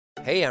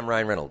Hey, I'm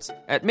Ryan Reynolds.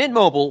 At Mint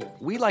Mobile,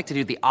 we like to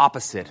do the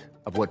opposite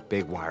of what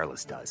Big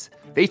Wireless does.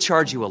 They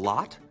charge you a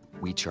lot,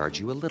 we charge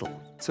you a little.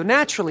 So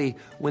naturally,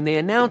 when they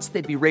announced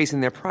they'd be raising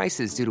their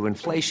prices due to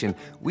inflation,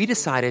 we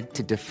decided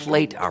to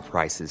deflate our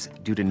prices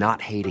due to not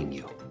hating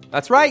you.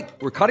 That's right.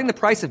 We're cutting the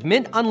price of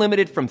Mint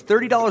Unlimited from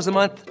 $30 a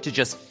month to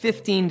just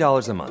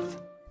 $15 a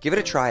month. Give it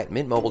a try at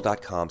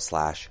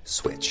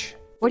mintmobile.com/switch.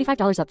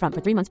 $45 up front for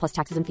 3 months plus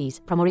taxes and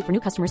fees. Promo rate for new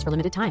customers for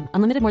limited time.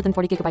 Unlimited more than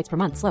 40 gigabytes per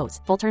month. Slows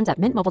full terms at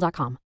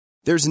mintmobile.com.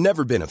 There's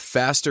never been a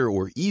faster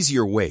or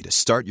easier way to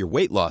start your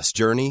weight loss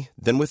journey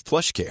than with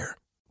PlushCare.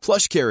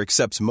 PlushCare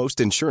accepts most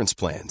insurance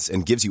plans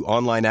and gives you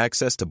online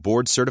access to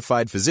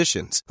board-certified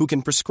physicians who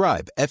can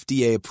prescribe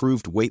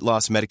FDA-approved weight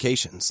loss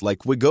medications like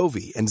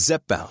Wegovy and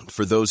Zepbound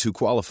for those who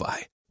qualify.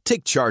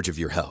 Take charge of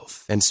your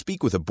health and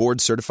speak with a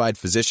board-certified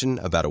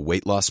physician about a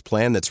weight loss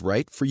plan that's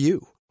right for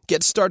you.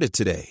 Get started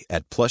today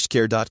at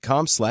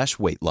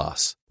plushcare.com/weight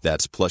loss.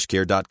 That's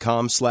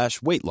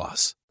plushcare.com/weight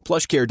loss.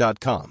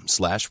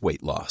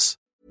 plushcare.com/weight loss.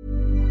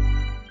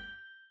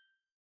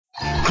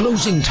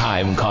 Closing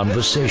time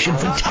conversation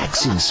for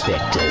tax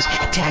inspectors,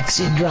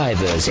 taxi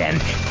drivers, and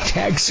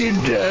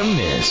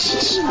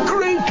taxidermists.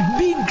 Great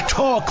big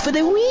talk for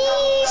the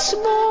wee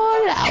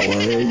small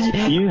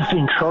hours. You've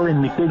been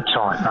trolling me big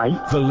time, mate.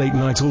 The Late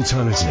Night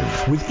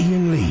Alternative with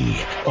Iain Lee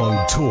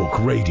on Talk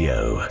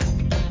Radio.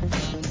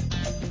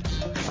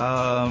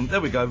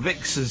 There we go.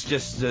 Vix has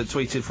just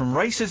tweeted, from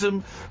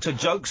racism to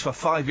jokes for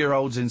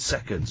 5-year-olds in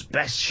seconds.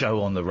 Best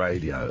show on the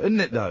radio,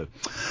 isn't it, though?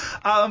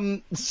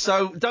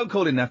 So don't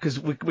call in now, because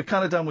we're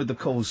kind of done with the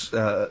calls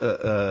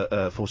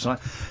for tonight.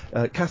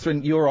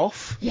 Catherine, you're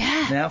off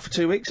now for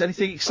 2 weeks.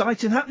 Anything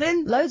exciting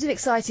happening? Loads of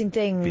exciting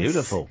things.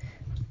 Beautiful.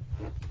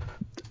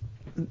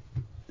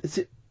 Is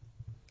it?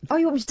 Oh,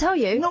 you want me to tell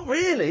you? Not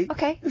really.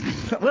 Okay.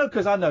 Well,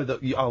 because I know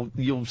that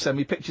you'll send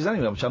me pictures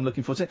anyway, which I'm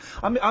looking forward to.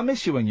 I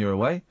miss you when you're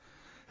away.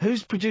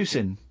 Who's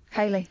producing?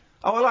 Hayley.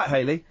 Oh, I like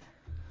Hayley.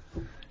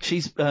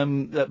 She's,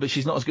 but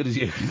she's not as good as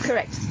you.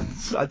 Correct.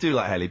 I do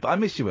like Hayley, but I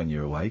miss you when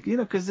you're away. You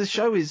know, because the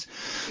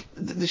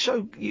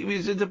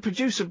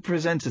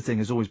producer-presenter thing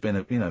has always been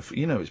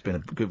it's been a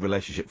good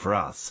relationship for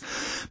us.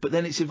 But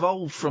then it's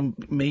evolved from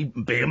me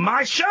being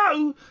my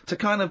show to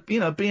kind of,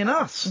 being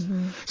us.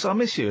 Mm-hmm. So I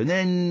miss you. And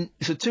then,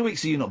 so 2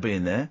 weeks of you not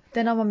being there.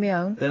 Then I'm on my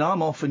own. Then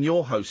I'm off and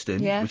you're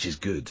hosting, which is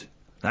good.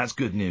 That's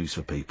good news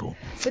for people.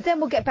 But then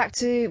we'll get back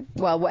to,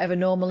 whatever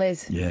normal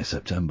is. Yeah,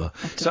 September.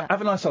 So have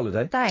a nice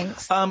holiday.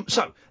 Thanks.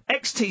 So,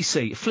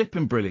 XTC,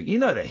 flipping brilliant. You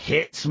know the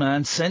hits,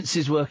 man.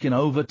 Senses working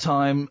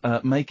overtime,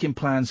 making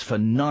plans for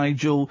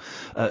Nigel,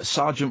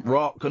 Sergeant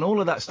Rock, and all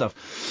of that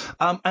stuff.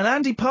 And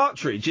Andy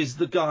Partridge is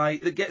the guy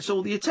that gets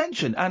all the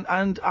attention.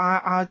 And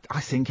I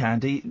think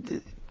Andy...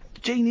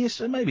 Genius,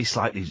 and maybe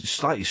slightly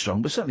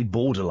strong, but certainly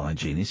borderline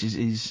genius.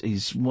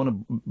 Is one of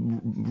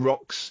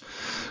Rock's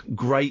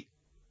great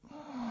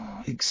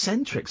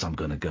eccentrics, I'm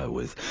going to go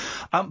with.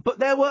 But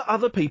there were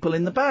other people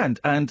in the band,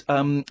 and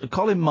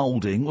Colin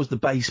Moulding was the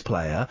bass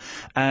player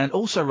and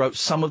also wrote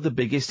some of the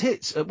biggest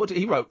hits.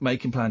 He wrote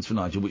Making Plans for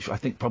Nigel, which I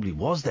think probably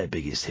was their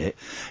biggest hit.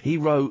 He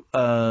wrote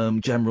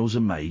Generals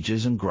and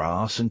Majors and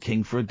Grass and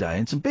King for a Day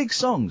and some big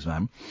songs,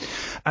 man.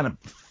 And a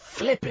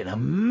flipping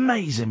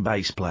amazing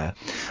bass player.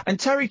 And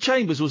Terry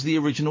Chambers was the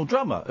original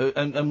drummer.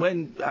 And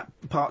when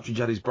Partridge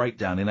had his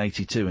breakdown in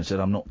 82 and said,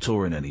 I'm not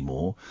touring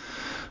anymore,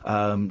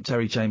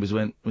 Terry Chambers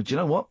went, well, do you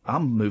know what?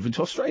 I'm moving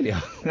to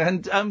Australia.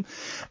 and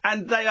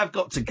they have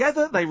got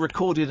together. They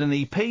recorded an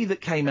EP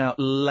that came out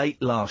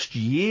late last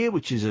year,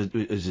 which is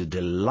a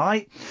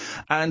delight.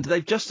 And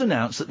they've just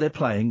announced that they're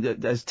playing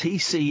as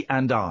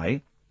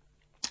TC&I.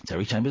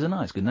 Terry Chambers, a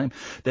nice, good name.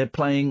 They're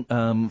playing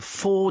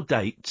 4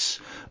 dates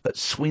at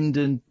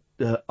Swindon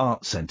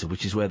Art Centre,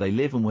 which is where they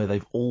live and where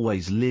they've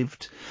always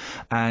lived.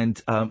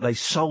 And they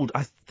sold,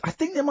 I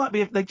think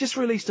they just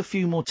released a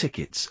few more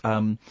tickets.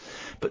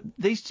 But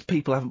these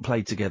people haven't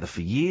played together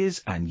for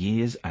years and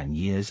years and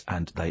years,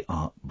 and they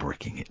are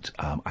bricking it.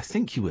 I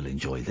think you will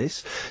enjoy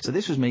this. So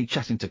this was me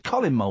chatting to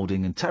Colin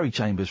Moulding and Terry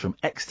Chambers from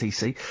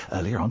XTC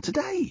earlier on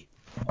today.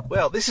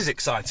 Well, this is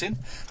exciting.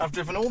 I've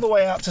driven all the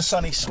way out to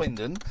sunny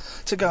Swindon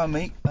to go and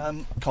meet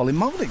Colin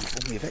Moulding,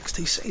 formerly of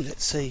XTC.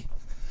 Let's see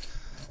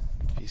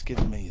if he's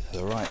given me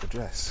the right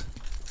address.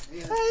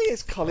 Yeah. Hey,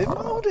 it's Colin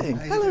Moulding.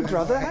 Hello,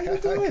 brother. How you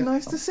doing?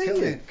 Nice to see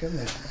you. Come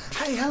in.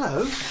 Hey,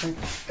 hello.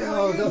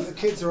 Oh, the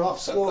kids are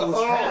off school.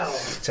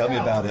 Tell me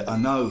about it. I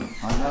know.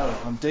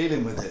 I'm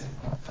dealing with it.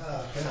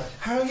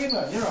 How are you,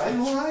 man? You alright?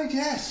 I'm alright,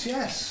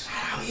 yes.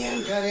 How are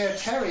you? Got here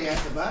Terry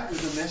at the back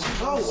with the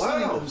message. Oh, wow.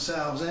 Sunning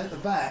themselves at the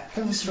back.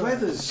 This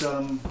weather's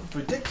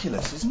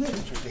ridiculous, isn't it?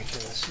 It's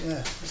ridiculous,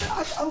 yeah.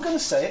 I'm going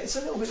to say it. It's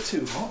a little bit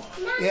too hot.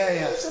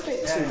 Yeah. It's a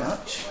bit too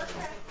much.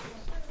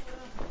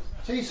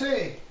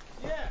 TC.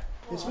 Yeah.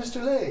 It's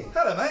Mr. Lee.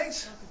 Hello,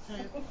 mate.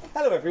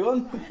 Hello,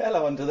 everyone.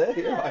 Hello, under there.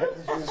 You're right.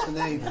 There's the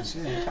neighbours,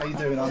 yeah. How you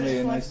doing? I'm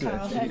Iain. Nice to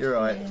meet you. You're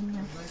right.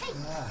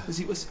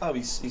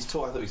 He's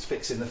tall. I thought he was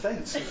fixing the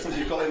fence. So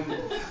you've got him.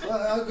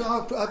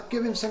 Well, I'll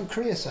give him some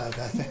creosote,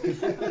 I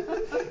think.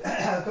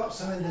 I've got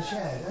some in the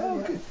shed.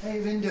 Oh, good. How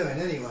you been doing,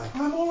 anyway?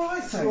 I'm all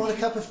right, thank You you. want a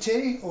cup of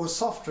tea or a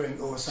soft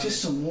drink or something?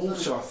 Just some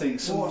water, I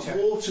think. Some Water.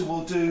 water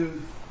will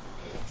do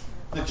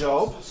the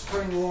job.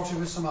 Spring water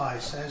with some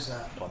ice, how's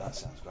that? Oh, that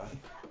sounds great.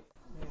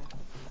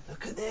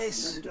 Look at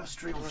this.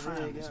 Industrial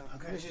fans.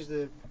 Okay. This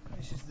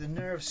is the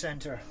nerve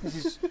centre.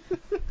 This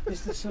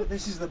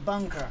is the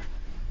bunker.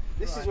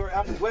 This is where it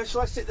happens. Where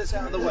shall I sit that's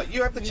out of the way?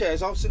 You have the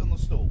chairs, I'll sit on the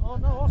stool. Oh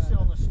no, I'll sit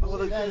on the stool.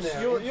 Well, Yes,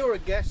 you're a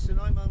guest and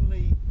I'm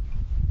only,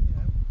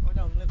 I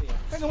don't live here.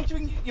 Hang on, what do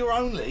you mean you're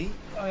only?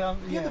 You're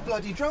You're the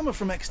bloody drummer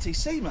from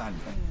XTC, man.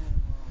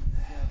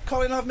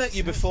 Colin, I've met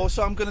you before,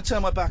 so I'm going to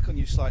turn my back on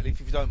you slightly, if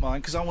you don't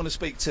mind, because I want to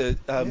speak to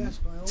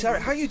Terry.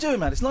 How you doing,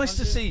 man? It's nice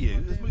to see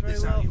you. Let's move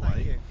this out of your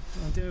way.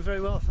 I'm doing very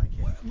well, thank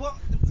you. What?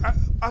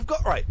 I've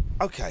got right.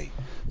 Okay.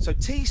 So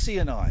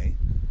TC&I,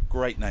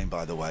 great name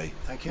by the way.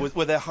 Thank you.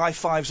 Were there high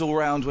fives all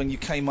round when you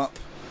came up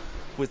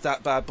with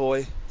that bad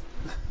boy?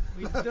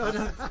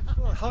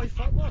 High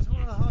five? What?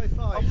 What a high five?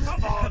 Oh,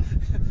 come on!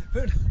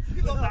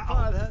 You're not that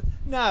old.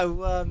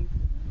 No,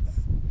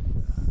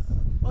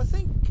 I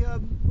think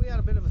we had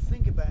a bit of a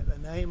think about the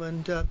name,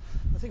 and I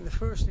think the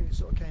first thing that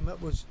sort of came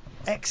up was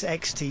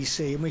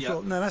XXTC, and we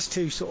thought, no, that's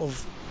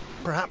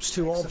perhaps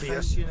too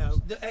obvious, you know.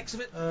 The X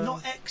of it,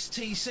 not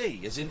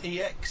XTC, as in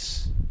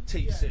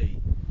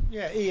EXTC.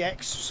 Yeah,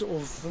 EX sort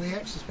of. Well, the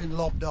X has been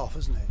lobbed off,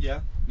 hasn't it?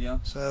 Yeah, yeah.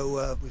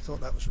 So we thought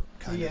that was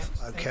kind of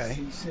okay.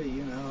 XTC,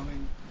 you know, I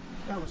mean,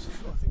 I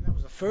think that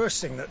was the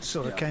first thing that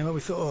sort of came up.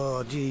 We thought,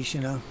 oh, geez,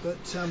 you know. But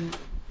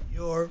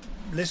your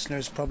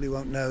listeners probably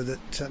won't know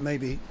that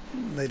maybe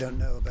they don't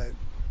know about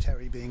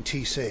Terry being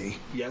TC.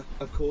 Yeah,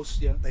 of course,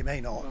 yeah. They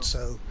may not,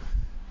 so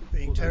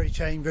being Terry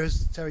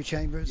Chambers,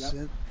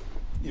 Yeah.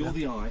 You're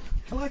the eye.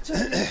 Can I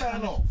turn the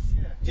fan off?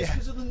 Just Yeah.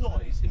 because of the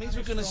noise. It means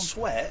we're going to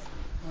sweat.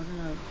 I don't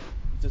know.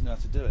 He doesn't know how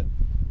to do it.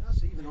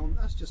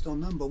 That's just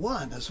on number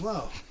one as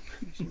well.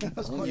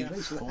 That's I quite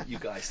want you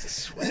guys to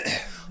sweat.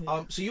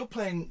 So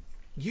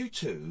you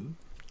two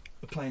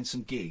are playing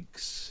some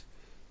gigs.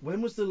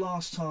 When was the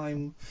last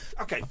time?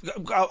 Okay,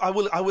 I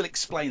will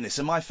explain this.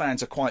 And my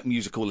fans are quite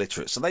musical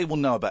literate, so they will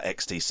know about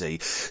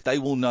XTC. They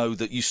will know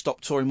that you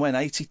stopped touring when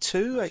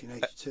 82,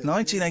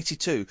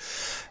 1982.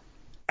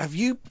 Have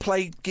you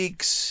played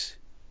gigs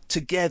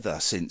together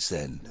since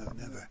then? No,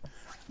 never.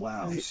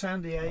 Wow. In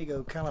San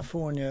Diego,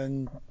 California,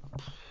 and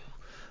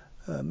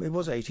it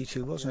was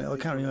 82, wasn't it? I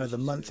can't remember the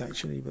month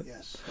actually, but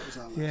yes, that was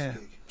our last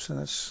gig. So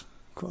that's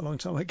quite a long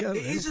time ago.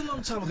 It is a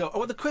long time ago.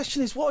 Well, the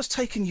question is, what has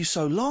taken you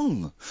so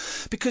long?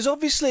 Because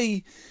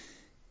obviously,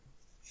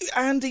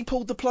 Andy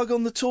pulled the plug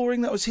on the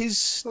touring. That was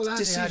his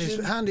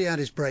decision. Andy had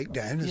his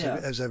breakdown,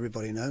 as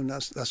everybody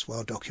knows. That's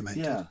well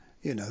documented. Yeah.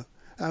 You know,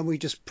 and we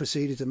just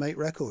proceeded to make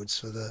records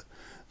for the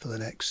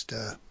next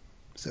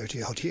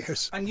 30 odd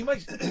years. And you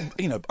made,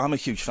 I'm a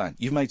huge fan.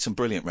 You've made some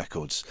brilliant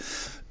records.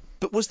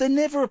 But was there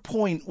never a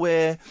point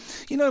where,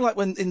 like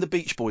when in the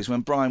Beach Boys,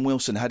 when Brian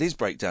Wilson had his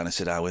breakdown and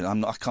said,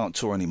 I can't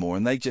tour anymore,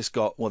 and they just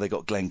got, they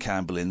got Glenn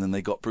Campbell in, and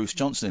they got Bruce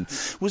Johnson in.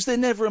 Was there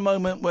never a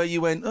moment where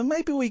you went,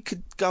 maybe we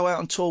could go out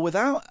and tour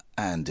without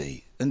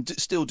Andy and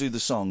still do the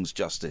songs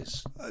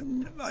justice? I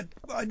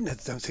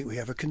don't think we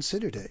ever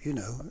considered it,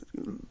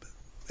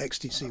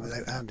 XTC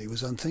without Andy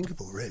was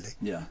unthinkable, really.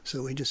 Yeah.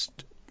 So we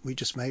just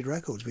made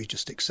records. We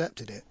just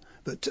accepted it.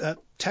 But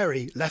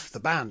Terry left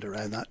the band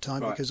around that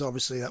time because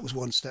obviously that was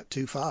one step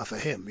too far for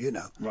him,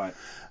 Right.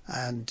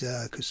 And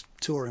because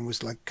touring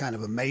was like kind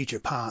of a major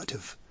part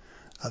of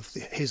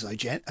his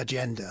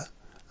agenda,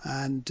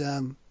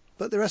 and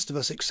but the rest of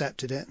us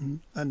accepted it,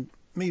 and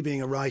me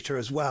being a writer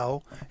as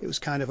well, it was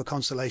kind of a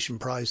consolation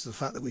prize to the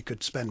fact that we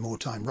could spend more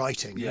time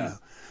writing.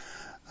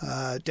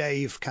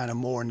 Dave kind of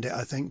mourned it,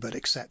 I think, but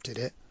accepted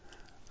it,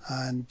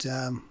 and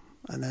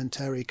then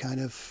Terry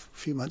a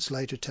few months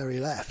later, Terry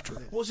left.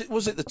 Really.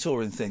 Was it the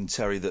touring thing,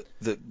 Terry, that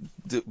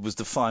was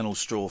the final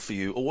straw for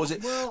you, or was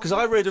it? Because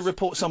I read a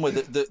report somewhere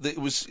that it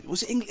was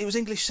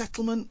English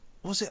Settlement.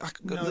 Was it?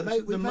 No,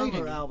 the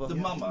Mummer album. The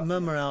Mummer.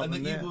 Mummer album.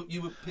 And that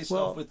you were pissed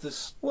off with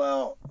this.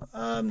 Well,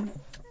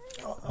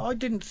 I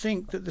didn't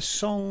think that the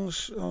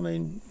songs. I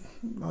mean,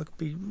 I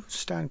could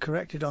stand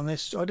corrected on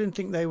this. I didn't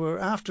think they were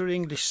after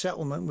English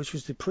Settlement, which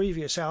was the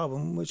previous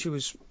album, which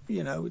was,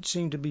 it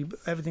seemed to be,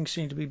 everything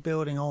seemed to be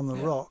building on the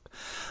rock.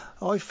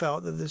 I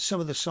felt that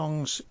some of the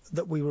songs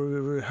that we were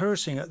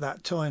rehearsing at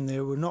that time,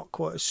 they were not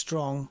quite as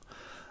strong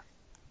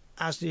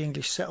as the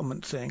English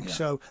Settlement thing. Yeah.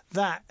 So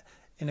that,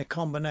 in a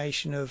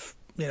combination of,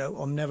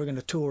 I'm never going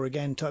to tour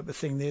again type of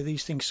thing there,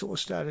 these things sort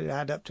of started to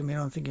add up to me,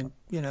 and I'm thinking,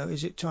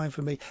 is it time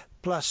for me?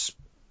 Plus,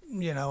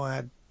 I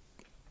had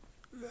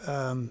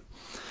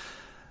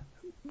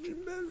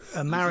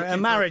a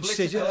marriage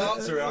situation.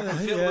 I can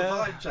feel the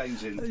vibe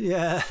changing.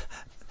 Yeah,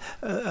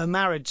 a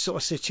marriage sort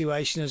of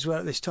situation as well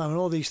at this time, and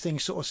all these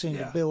things sort of seemed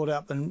to build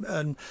up,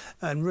 and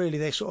really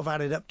they sort of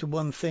added up to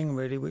one thing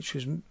really, which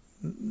was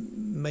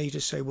me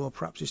to say, well,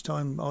 perhaps it's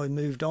time I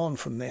moved on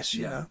from this,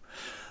 you know.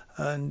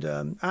 And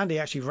Andy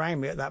actually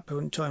rang me at that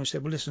point in time and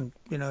said, well, listen,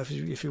 you know,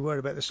 if you're worried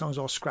about the songs,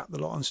 I'll scrap the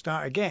lot and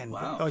start again.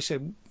 Wow. I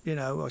said,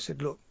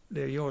 look,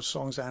 they're your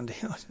songs, Andy.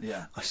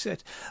 I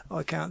said,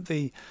 I can't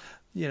be,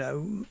 you're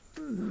not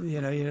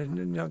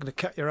going to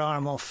cut your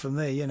arm off for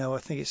me. You know, I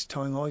think it's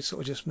time I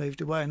sort of just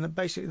moved away. And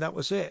basically that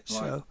was it. Right.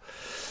 So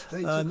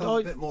they took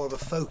on a bit more of a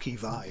folky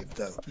vibe,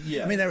 though.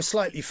 Yeah. I mean, they were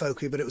slightly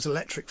folky, but it was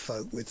electric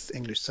folk with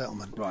English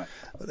Settlement. Right.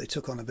 But they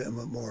took on a bit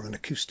more of an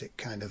acoustic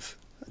kind of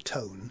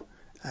tone.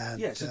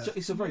 And,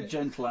 it's a very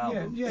gentle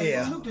album.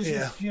 It looked as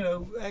if,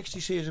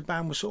 Ecstasy as a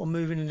band was sort of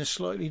moving in a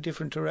slightly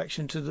different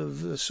direction to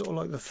the sort of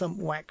like the thump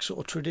whack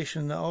sort of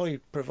tradition that I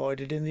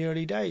provided in the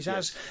early days.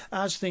 Yes.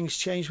 As things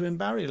changed when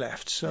Barry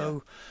left,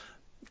 so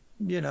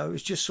it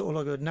was just sort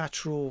of like a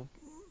natural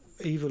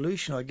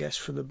evolution, I guess,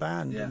 for the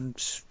band, and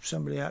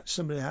somebody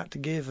had to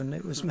give, and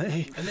it was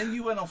me. And then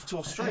you went off to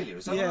Australia,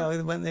 is that right? Yeah,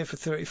 I went there for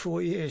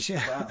 34 years.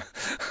 Wow.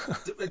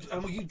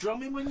 And were you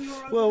drumming when you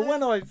were over Well, there?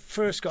 when I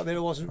first got there, I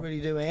wasn't really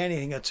doing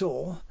anything at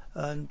all,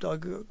 and I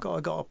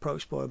got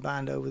approached by a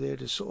band over there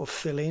to sort of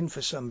fill in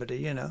for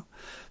somebody,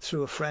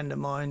 through a friend of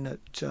mine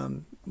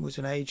that was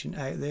an agent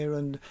out there,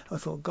 and I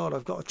thought, God,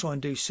 I've got to try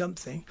and do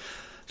something.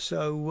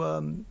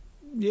 So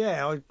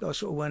I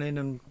sort of went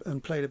in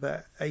and played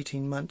about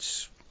 18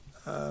 months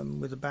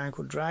with a band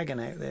called Dragon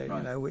out there,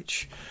 right.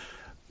 Which,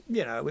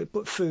 it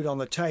put food on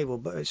the table,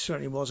 but it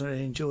certainly wasn't an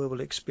enjoyable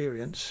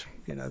experience,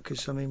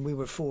 because, we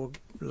were four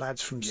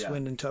lads from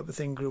Swindon type of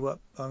thing, grew up.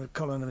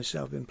 Colin and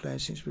myself have been playing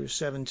since we were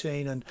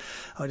 17, and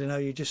I don't know,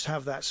 you just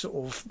have that sort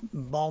of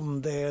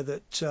bond there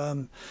that,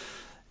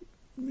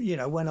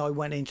 when I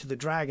went into the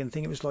Dragon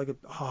thing, it was like a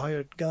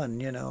hired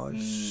gun,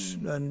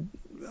 and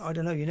I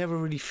don't know, you never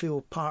really feel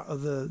part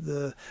of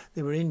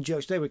they were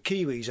in-jokes, they were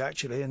Kiwis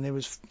actually, and there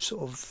was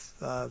sort of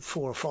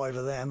 4 or 5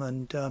 of them,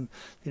 and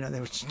they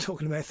were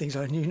talking about things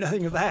I knew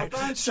nothing about.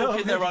 Bands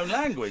talk in their own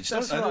language,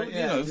 don't they?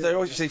 Right, they're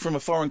obviously from a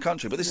foreign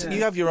country, but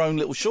you have your own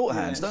little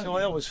shorthands, don't you?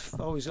 I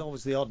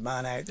was the odd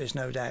man out, there's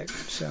no doubt.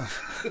 So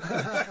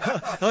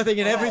I think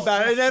in every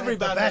band,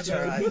 better,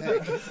 I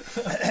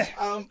think.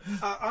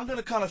 I'm going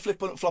to kind of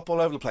flop all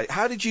over the place.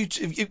 How did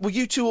were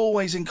you two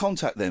always in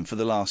contact then for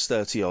the last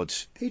 30 odd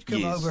He'd come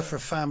years? over for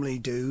family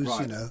dues,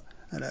 right.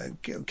 And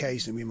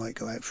occasionally we might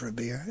go out for a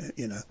beer,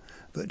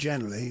 but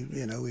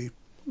generally,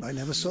 I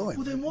never saw him.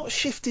 Well, then what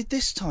shifted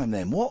this time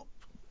then? What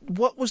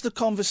was the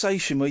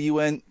conversation where you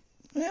went,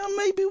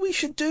 maybe we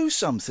should do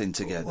something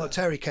together? Well,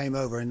 Terry came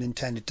over and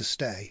intended to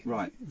stay.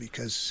 Right.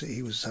 Because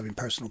he was having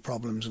personal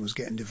problems and was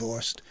getting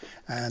divorced.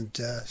 And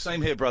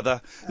same here,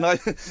 brother. No.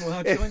 Well,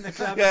 I joined the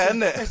club. Yeah,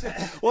 isn't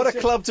it? What a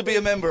club to be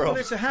a member of. Well,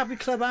 it's a happy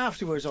club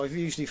afterwards, I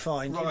usually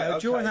find.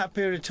 Right, During that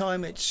period of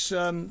time, it's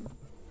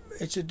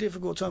a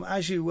difficult time,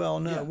 as you well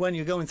know. Yeah. When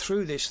you're going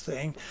through this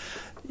thing,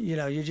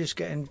 you're just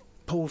getting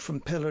pulled from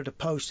pillar to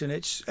post, and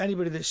it's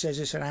anybody that says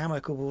it's an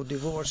amicable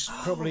divorce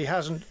probably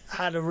hasn't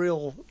had a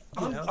real.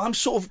 I'm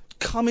sort of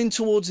coming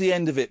towards the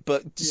end of it,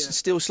 but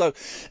still slow.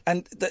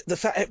 And the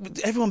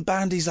fact everyone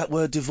bandies that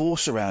word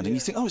divorce around, and you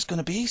think, it's going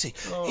to be easy.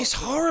 It's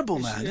horrible,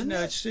 man. Isn't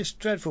it? It's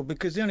dreadful,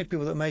 because the only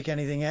people that make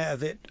anything out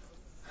of it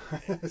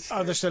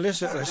are the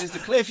solicitors.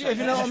 If you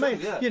know what I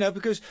mean, yeah.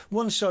 Because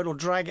one side will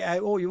drag it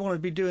out. Oh, you want to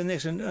be doing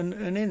this, and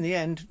in the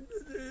end,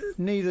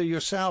 neither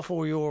yourself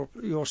or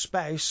your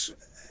spouse.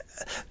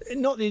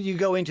 Not that you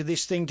go into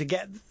this thing to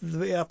get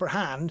the upper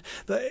hand,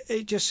 but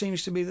it just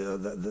seems to be that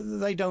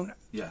they don't.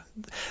 Yeah.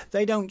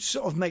 They don't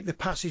sort of make the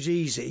passage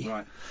easy.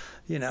 Right.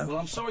 Well,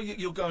 I'm sorry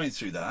you're going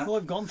through that. Well,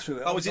 I've gone through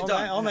it. Oh, is it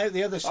done? I'm out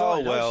the other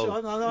side. Oh,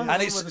 well.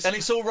 And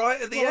it's all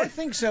right at the end? I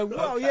think so.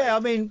 Well,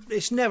 Okay.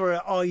 It's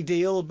never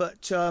ideal,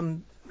 but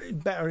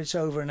better it's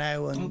over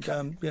now, and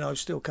I've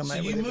still come out.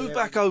 So with you it. moved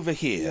back over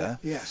here,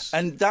 yes,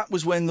 and that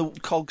was when the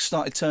cogs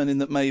started turning.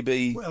 That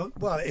maybe.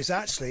 Well, it's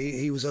actually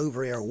he was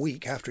over here a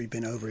week after he'd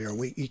been over here a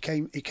week. He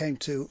came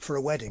for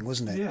a wedding,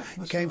 wasn't it? Yeah.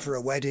 He came for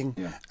a wedding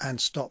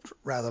and stopped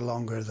rather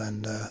longer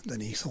than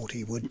he thought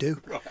he would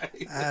do.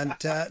 Right. And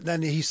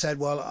then he said,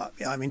 "Well,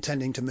 I'm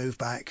intending to move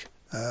back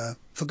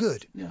for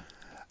good." Yeah.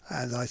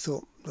 And I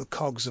thought the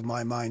cogs of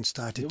my mind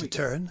started to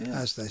turn,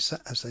 as they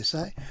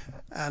say,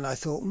 and I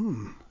thought,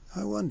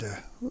 I wonder,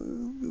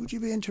 would you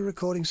be into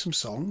recording some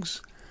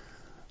songs?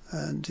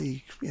 And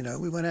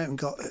we went out and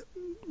got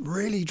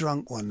really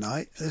drunk one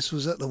night. This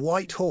was at the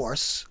White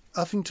Horse,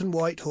 Uffington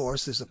White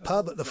Horse. There's a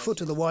pub at the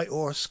foot of the White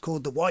Horse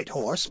called the White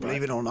Horse,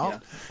 believe it or not. Yeah.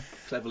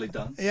 Cleverly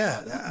done.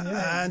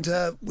 Yeah.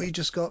 And we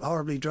just got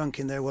horribly drunk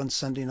in there one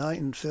Sunday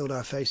night and filled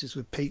our faces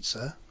with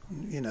pizza.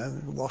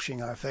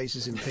 Washing our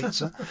faces in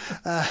pizza.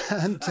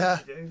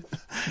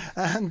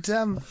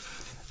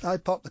 I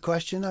popped the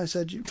question. I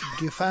said, "Do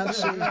you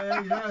fancy?"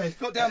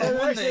 Got down on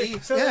one knee.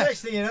 So the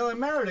next thing you know, I'm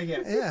married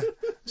again. Yeah.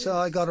 So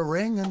I got a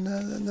ring, and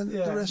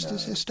the rest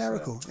is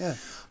hysterical. Yeah.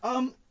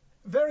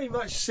 Very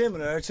much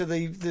similar to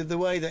the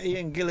way that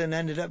Ian Gillan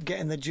ended up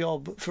getting the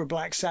job for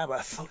Black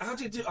Sabbath. How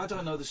did you do? I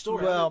don't know the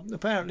story. Well,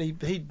 apparently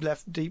he'd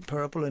left Deep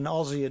Purple, and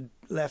Ozzy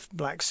left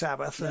Black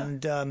Sabbath,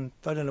 and I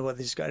don't know whether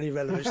this has got any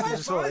relevance to the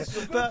story,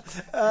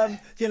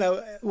 but you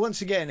know,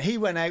 once again, he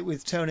went out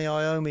with Tony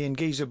Iommi and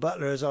Geezer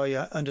Butler, as I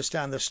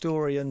understand the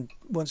story, and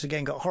once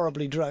again got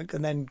horribly drunk,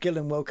 and then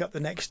Gillan woke up the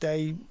next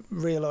day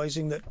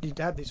realising that he'd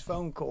had this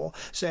phone call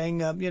saying,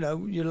 you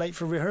know, you're late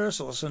for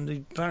rehearsals,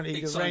 and apparently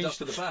he'd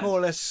arranged more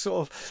or less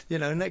sort of, you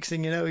know, next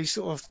thing you know, he's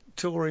sort of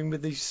touring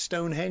with the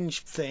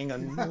Stonehenge thing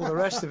and all the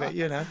rest of it,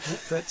 you know.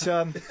 But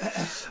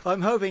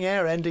I'm hoping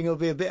our ending will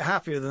be a bit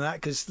happier than that,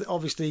 because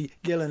obviously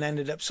Gillan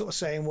ended up sort of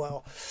saying,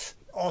 well,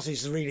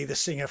 Ozzy's really the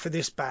singer for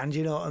this band,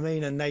 you know what I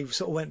mean? And they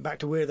sort of went back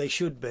to where they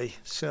should be.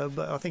 So,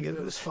 but I think it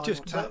was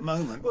just that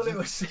moment. Well, it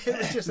was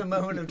just a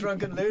moment of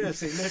drunken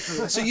lunacy,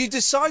 literally. So you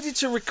decided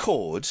to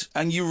record,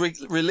 and you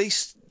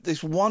released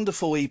this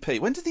wonderful EP.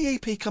 When did the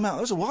EP come out?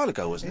 That was a while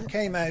ago, wasn't it? It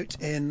came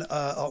out in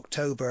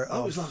October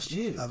it was last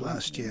year.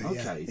 Last year,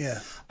 okay. Yeah.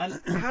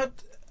 And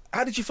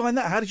how did you find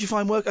that? How did you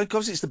find work?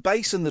 Because it's the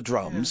bass and the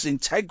drums,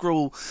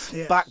 integral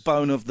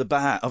backbone of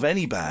of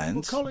any band.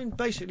 Well, Colin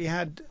basically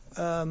had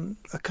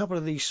a couple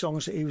of these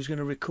songs that he was going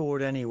to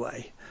record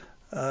anyway,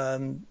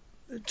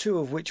 two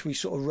of which we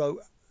sort of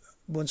wrote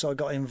once I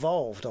got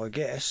involved, I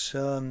guess.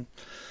 So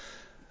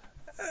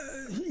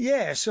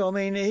I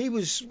mean, he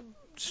was.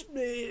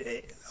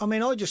 I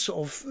mean, I just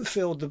sort of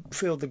filled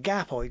the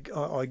gap,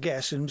 I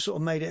guess, and sort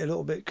of made it a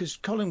little bit, because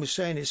Colin was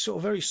saying it's sort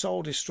of very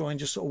soul destroying,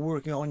 just sort of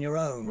working on your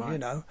own, you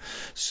know.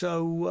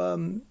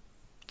 So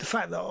the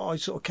fact that I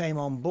sort of came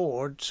on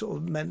board sort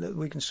of meant that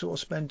we can sort of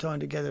spend time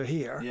together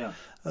here,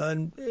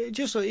 and it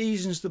just sort of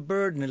eases the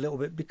burden a little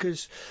bit,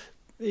 because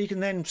you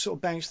can then sort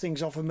of bounce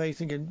things off of me,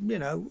 thinking, you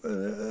know,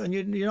 and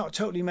you're not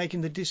totally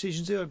making the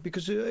decisions there,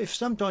 because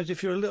sometimes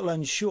if you're a little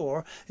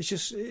unsure, it's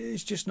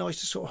just nice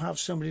to sort of have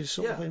somebody to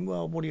sort of think,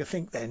 well, what do you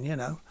think then, you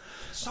know?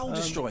 Soul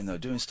destroying though,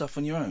 doing stuff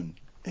on your own.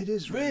 It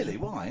is really.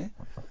 Why?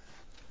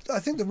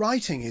 I think the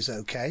writing is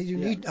okay.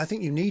 I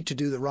think you need to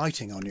do the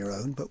writing on your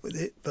own, but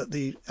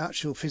the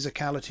actual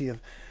physicality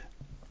of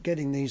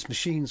getting these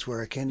machines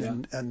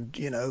working and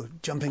you know,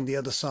 jumping the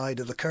other side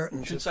of the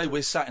curtain. I should say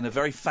we're sat in a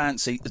very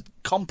fancy,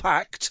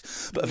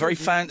 compact, but a very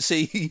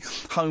fancy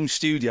home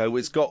studio.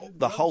 It's got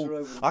the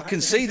whole. I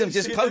can see them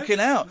just poking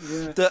out.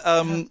 That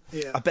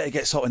I better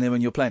get salt in here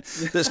when you're playing.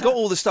 That's got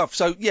all the stuff.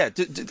 So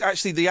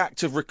actually the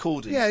act of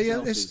recording.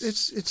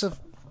 It's a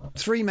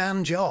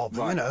three-man job.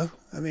 Right. You know.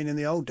 I mean, in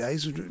the old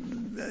days,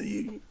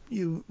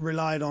 you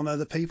relied on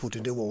other people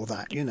to do all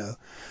that, you know.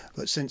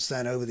 But since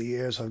then, over the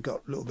years, I've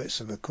got little bits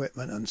of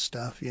equipment and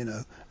stuff, you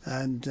know.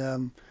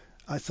 And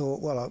I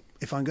thought, well,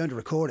 if I'm going to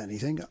record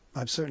anything,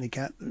 I certainly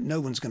can't.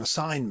 No one's going to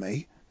sign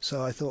me.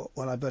 So I thought,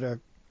 well, I better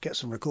get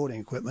some recording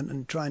equipment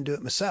and try and do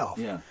it myself.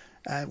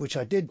 Which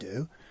I did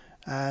do.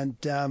 And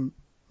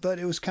but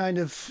it was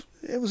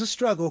it was a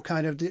struggle,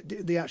 kind of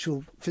the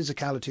actual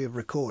physicality of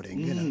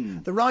recording. You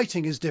know, the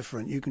writing is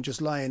different. You can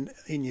just lie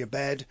in your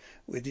bed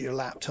with your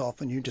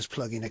laptop and you just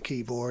plug in a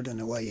keyboard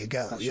and away you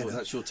go.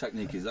 That's your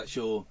technique. Is that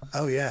your?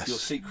 Oh yes. Your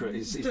secret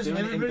is doing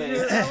it in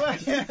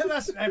bed.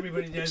 That's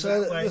everybody does.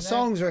 So that way, the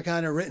songs are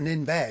kind of written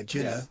in bed,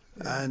 you know.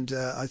 Yeah. And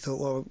I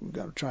thought, well, we've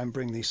got to try and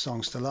bring these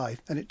songs to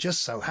life. And it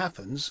just so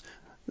happens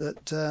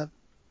that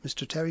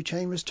Mr. Terry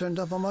Chambers turned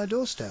up on my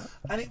doorstep.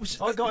 And it was.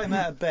 I got him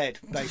out of bed,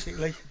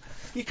 basically.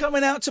 You're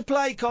coming out to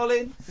play,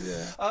 Colin.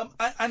 Yeah.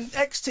 And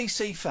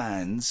XTC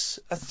fans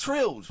are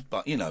thrilled,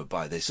 by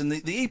this. And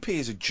the EP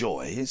is a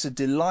joy. It's a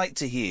delight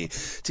to hear.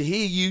 To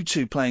hear you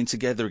two playing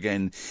together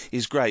again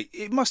is great.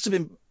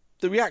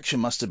 The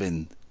reaction must have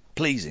been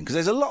pleasing, because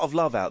there's a lot of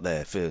love out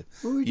there for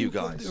you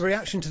guys. The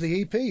reaction to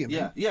the EP, you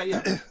mean?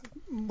 Yeah.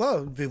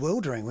 Well,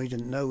 bewildering. We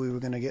didn't know we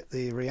were going to get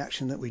the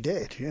reaction that we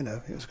did, you know.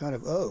 It was kind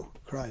of, oh,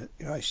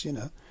 Christ, you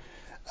know.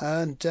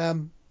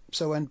 And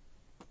so when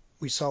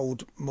we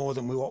sold more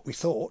than what we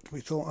thought,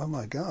 oh,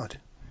 my God.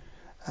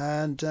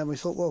 And we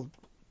thought, well,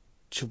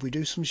 should we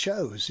do some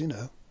shows, you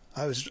know?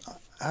 I was,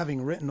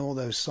 having written all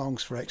those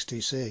songs for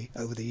XTC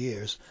over the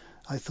years,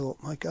 I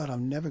thought, my God,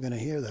 I'm never going to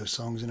hear those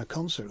songs in a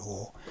concert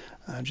hall.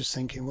 And I'm just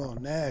thinking, well,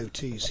 now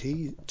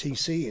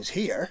TC is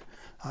here.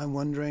 I'm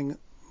wondering,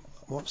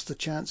 what's the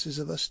chances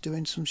of us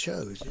doing some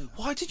shows? You know?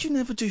 Why did you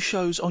never do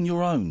shows on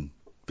your own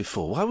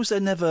before? Why was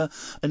there never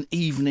an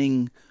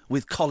evening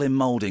with Colin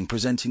Moulding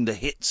presenting the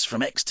hits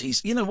from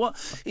XTC? You know what?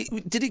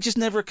 Did it just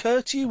never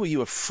occur to you? Were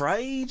you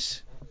afraid?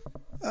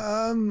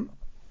 I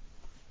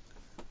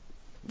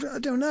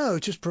don't know.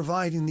 Just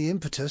providing the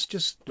impetus,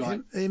 just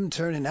him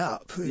turning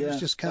up. It was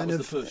just kind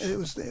of it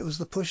was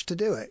the push to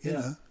do it, you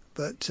know.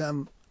 But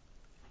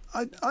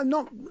I'm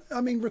not.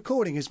 I mean,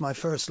 recording is my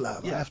first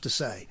love, I have to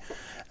say,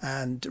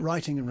 and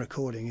writing and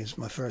recording is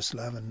my first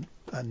love,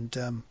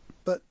 and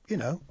but you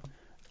know,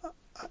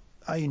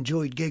 I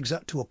enjoyed gigs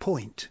up to a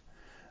point,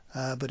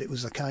 but it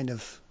was a kind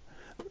of,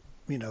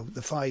 you know,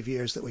 the 5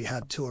 years that we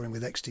had touring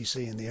with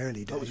XTC in the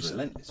early days. That was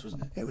relentless,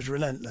 wasn't it? It was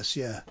relentless,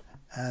 yeah.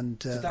 And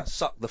did that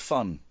suck the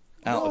fun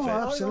out of it.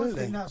 I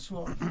think that's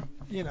what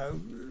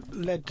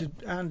led to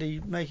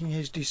Andy making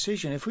his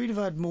decision. If we'd have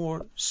had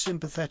more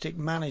sympathetic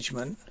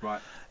management,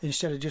 Right.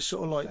 instead of just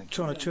sort of like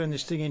trying to turn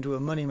this thing into a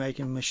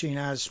money-making machine,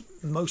 as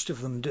most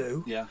of them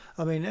do. Yeah.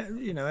 I mean,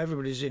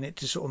 everybody's in it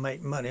to sort of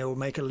make money or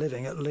make a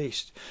living at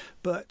least.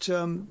 But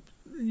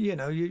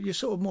you're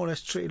sort of more or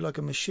less treated like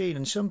a machine,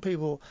 and some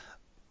people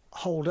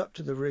hold up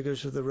to the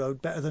rigours of the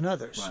road better than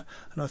others. Right.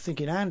 And I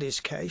think in Andy's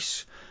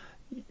case,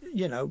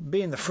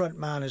 being the front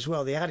man as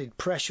well, the added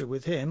pressure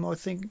with him, I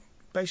think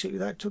basically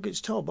that took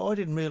its toll. But I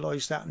didn't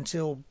realise that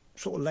until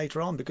sort of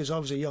later on, because I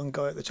was a young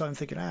guy at the time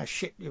thinking,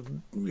 shit,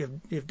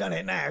 you've done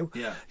it now.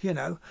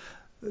 Yeah.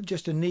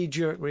 Just a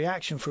knee-jerk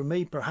reaction from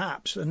me,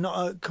 perhaps, and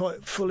not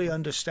quite fully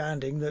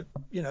understanding that,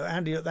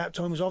 Andy at that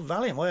time was off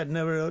Valium. I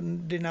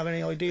didn't have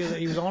any idea that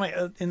he was on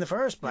it in the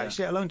first place,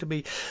 let alone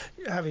to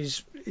have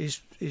his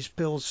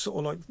pills sort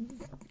of like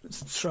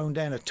thrown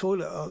down a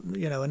toilet,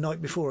 a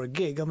night before a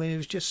gig. I mean, it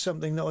was just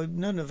something that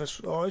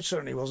I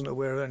certainly wasn't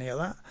aware of any of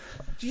that.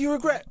 Do you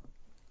regret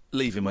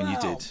leaving when you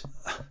did?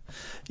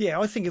 Yeah,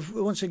 I think if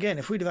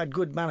we'd have had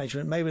good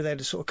management, maybe they'd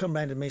have sort of come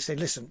round to me and say,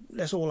 listen,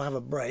 let's all have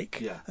a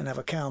break and have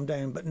a calm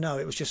down. But no,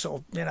 it was just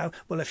sort of,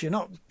 well, if you're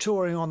not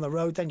touring on the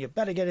road, then you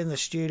better get in the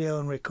studio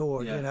and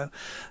record,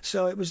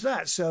 So it was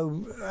that.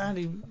 So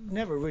Andy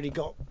never really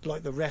got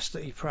like the rest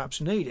that he perhaps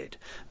needed.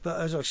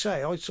 But as I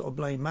say, I sort of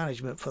blame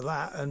management for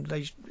that. And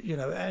they,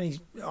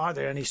 are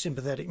there any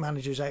sympathetic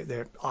managers out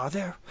there? Are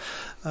there?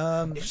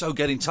 If so,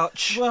 get in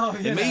touch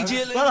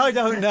immediately. Well, I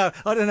don't know.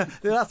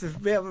 They'll have to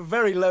be a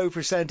very low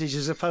percentage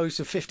as opposed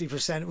to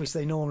 50%, which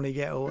they normally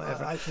get, or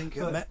whatever. I think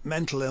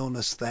mental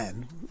illness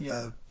then,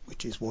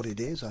 which is what it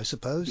is, I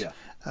suppose,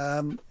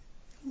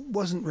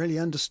 wasn't really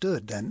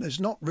understood then. It's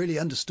not really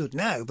understood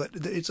now, but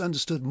it's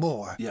understood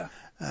more. Yeah.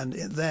 And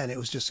then it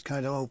was just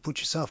kind of, put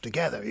yourself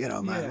together,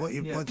 man. What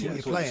you're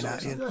playing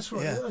at. That's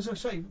right. As I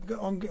say,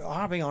 I'm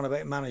harping on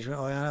about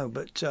management, I know,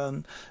 but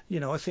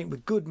I think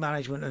with good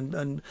management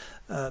and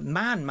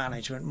man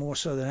management more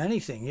so than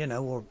anything,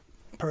 or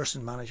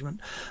person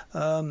management,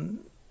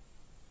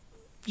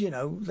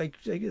 they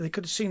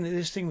could have seen that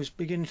this thing was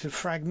beginning to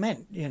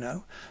fragment,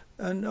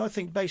 and I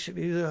think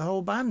basically the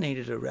whole band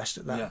needed a rest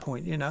at that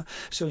point,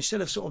 So instead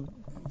of sort of,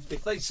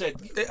 if they said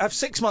have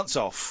 6 months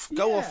off,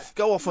 go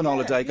off on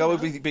holiday, go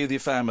be with your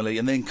family,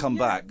 and then come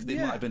back, it might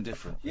have been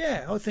different.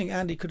 Yeah, I think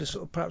Andy could have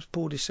sort of perhaps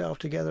pulled himself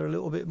together a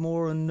little bit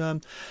more,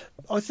 and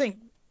I think.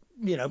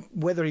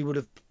 Whether he would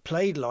have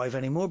played live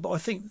anymore, but I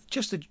think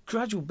just the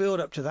gradual build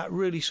up to that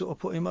really sort of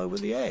put him over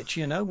the edge,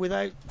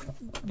 without,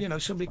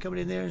 somebody coming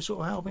in there and sort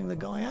of helping the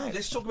guy out.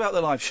 Let's talk about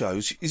the live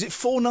shows. Is it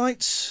 4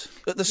 nights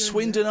at the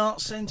Swindon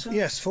Arts Centre?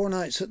 Yes, 4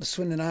 nights at the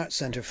Swindon Arts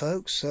Centre,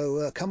 folks.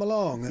 So come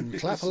along and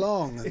clap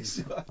along.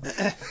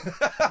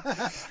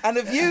 And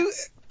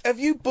have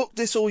you booked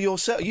this all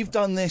yourself? You've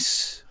done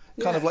this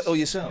kind of like all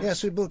yourself?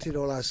 Yes, we booked it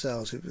all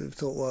ourselves. We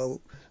thought, well,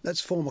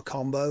 let's form a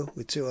combo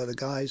with 2 other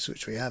guys,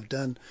 which we have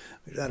done.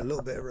 We've had a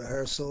little bit of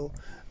rehearsal,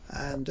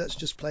 and let's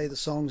just play the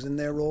songs in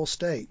their raw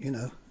state,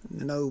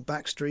 No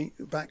back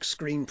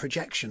screen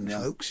projection,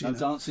 folks. No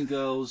dancing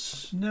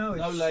girls. No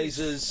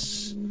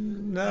lasers.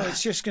 No,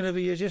 it's just going to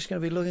be, you're just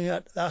going to be looking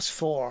at us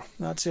 4.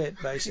 That's it,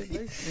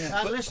 basically.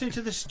 And listening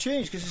to this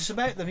tunes, because it's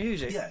about the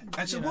music. Yeah.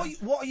 And so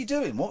what are you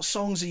doing? What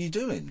songs are you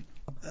doing?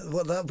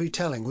 Well, that'll be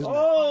telling, wasn't it?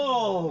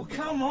 Oh,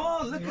 come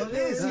on, look at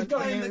this. He's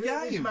playing the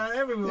game. Man,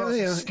 everyone wants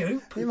a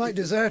scoop. You might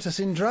desert us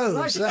in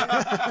droves. The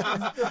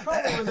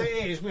problem with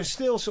it is we're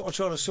still sort of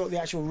trying to sort the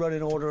actual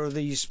running order of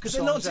these songs.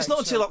 Because it's not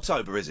until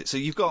October, is it? So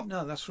you've got...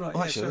 No, that's right.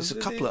 Actually, there's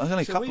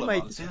only a couple of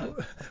months.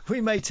 We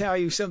may tell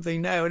you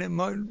something now, and it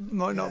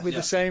might not be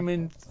the same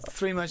in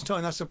 3 months'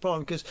 time. That's the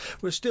problem, because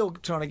we're still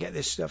trying to get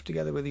this stuff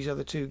together with these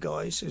other 2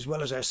 guys, as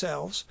well as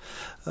ourselves.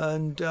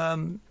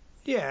 And...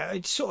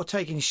 it's sort of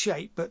taking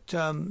shape, but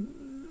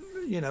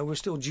we're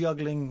still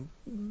juggling,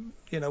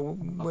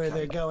 where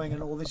they're going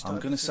and all this stuff. I'm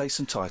going to say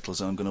some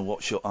titles and I'm going to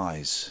watch your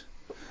eyes.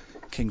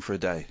 King for a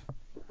Day.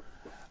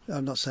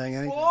 I'm not saying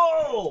anything.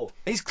 Whoa!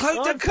 He's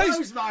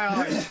closed my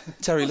eyes.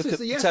 Terry, look at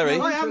Terry.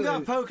 I haven't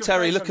got a poker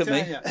Terry, face, look at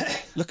me.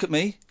 Look at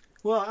me.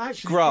 Well,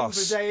 actually, Grass.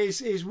 King for a Day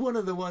is one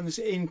of the ones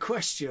in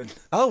question.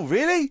 Oh,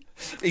 really?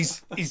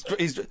 He's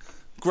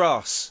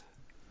grass.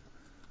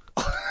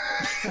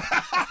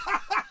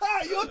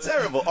 You're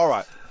terrible. All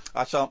right,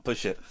 I shan't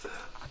push it.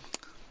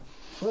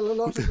 Well, a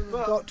lot of them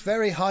have got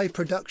very high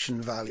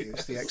production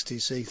values, the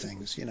XTC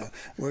things,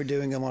 We're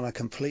doing them on a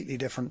completely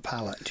different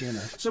palette,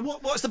 So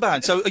what's the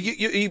band? So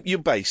you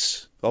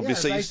bass,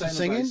 obviously. Yeah, bass and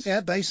singing. Yeah,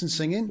 bass and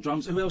singing.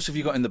 Drums. Who else have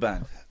you got in the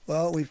band?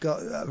 Well, we've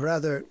got a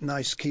rather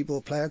nice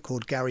keyboard player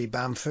called Gary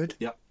Bamford.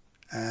 Yep.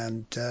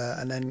 And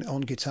then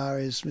on guitar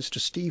is Mr.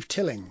 Steve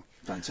Tilling.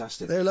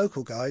 Fantastic. They're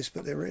local guys,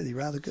 but they're really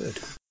rather good.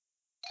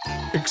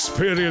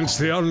 Experience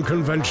the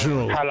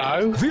unconventional.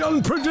 Hello? The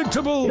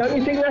unpredictable. Don't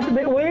you think that's a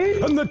bit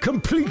weird? And the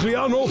completely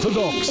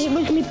unorthodox. It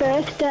was my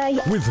birthday.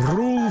 With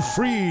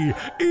rule-free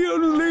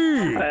Iain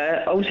Lee.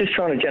 I was just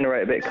trying to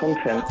generate a bit of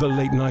content. The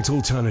Late Night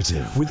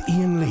Alternative with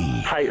Iain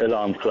Lee. Hate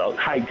alarm clock,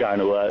 hate going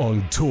to work.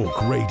 On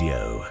Talk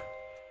Radio.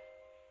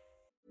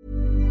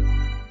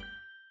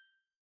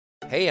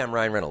 Hey, I'm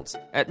Ryan Reynolds.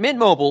 At Mint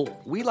Mobile,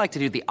 we like to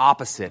do the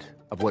opposite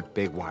of what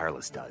Big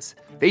Wireless does.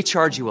 They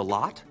charge you a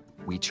lot,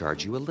 we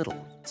charge you a little.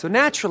 So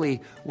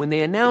naturally, when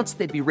they announced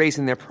they'd be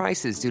raising their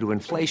prices due to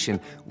inflation,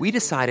 we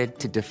decided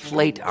to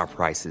deflate our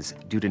prices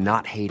due to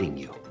not hating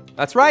you.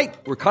 That's right.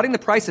 We're cutting the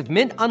price of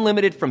Mint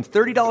Unlimited from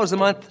 $30 a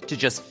month to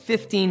just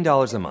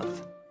 $15 a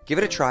month. Give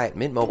it a try at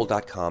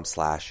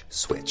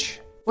mintmobile.com/switch.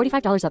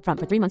 $45 up front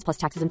for 3 months plus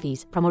taxes and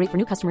fees. Promo rate for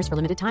new customers for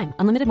limited time.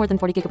 Unlimited more than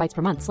 40 gigabytes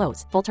per month.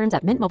 Slows full terms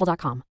at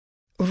mintmobile.com.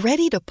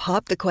 Ready to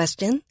pop the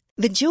question?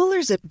 The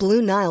jewelers at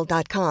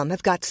BlueNile.com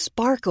have got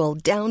sparkle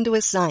down to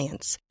a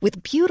science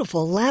with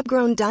beautiful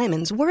lab-grown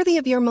diamonds worthy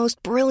of your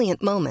most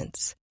brilliant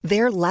moments.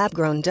 Their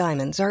lab-grown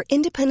diamonds are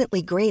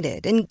independently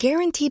graded and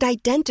guaranteed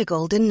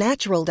identical to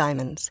natural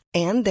diamonds,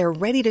 and they're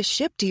ready to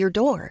ship to your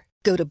door.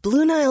 Go to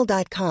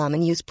BlueNile.com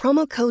and use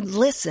promo code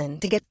LISTEN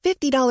to get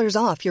 $50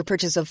 off your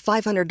purchase of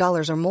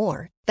 $500 or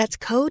more. That's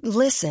code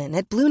LISTEN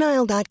at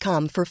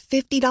BlueNile.com for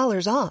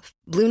 $50 off.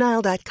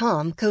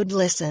 BlueNile.com, code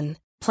LISTEN.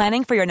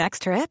 Planning for your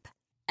next trip?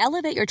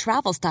 Elevate your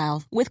travel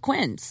style with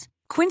Quince.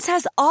 Quince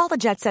has all the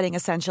jet-setting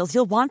essentials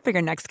you'll want for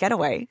your next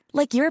getaway,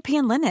 like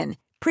European linen,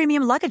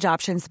 premium luggage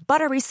options,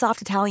 buttery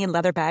soft Italian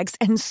leather bags,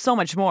 and so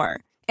much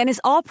more. And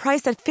is all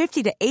priced at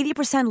 50 to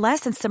 80% less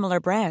than similar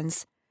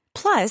brands.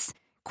 Plus,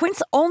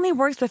 Quince only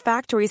works with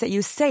factories that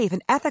use safe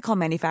and ethical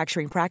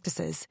manufacturing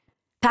practices.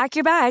 Pack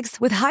your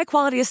bags with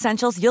high-quality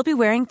essentials you'll be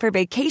wearing for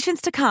vacations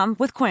to come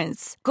with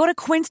Quince. Go to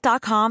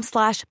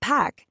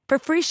quince.com/pack for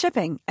free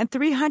shipping and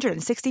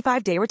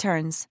 365-day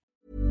returns.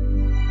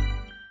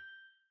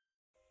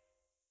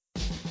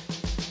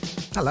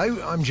 Hello,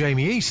 I'm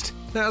Jamie East.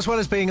 Now, as well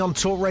as being on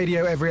Talk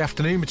Radio every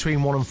afternoon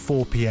between 1 and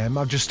 4 p.m,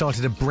 I've just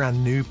started a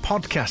brand new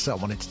podcast that I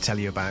wanted to tell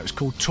you about. It's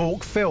called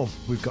Talk Film.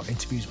 We've got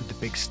interviews with the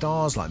big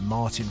stars like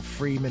Martin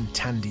Freeman,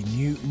 Tandy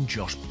Newton,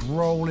 Josh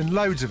Brolin,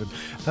 loads of them.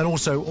 And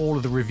also all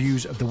of the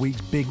reviews of the week's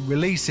big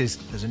releases.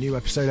 There's a new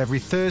episode every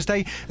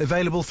Thursday,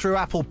 available through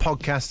Apple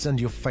Podcasts and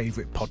your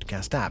favourite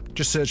podcast app.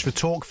 Just search for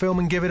Talk Film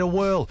and give it a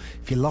whirl.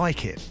 If you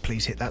like it,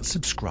 please hit that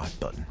subscribe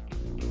button.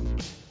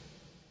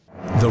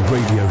 The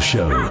radio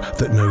show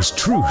that knows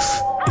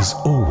truth is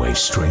always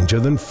stranger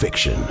than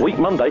fiction. Week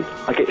Monday,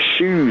 I get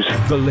shoes.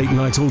 The Late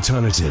Night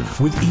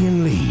Alternative with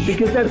Iain Lee.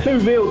 Because they're too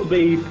real to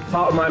be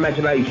part of my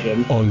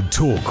imagination. On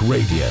Talk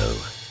Radio.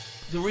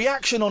 The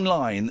reaction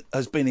online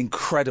has been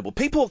incredible.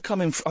 People are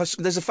coming...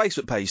 There's a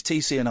Facebook page,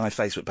 TC&I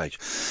Facebook page,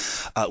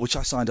 which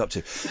I signed up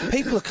to.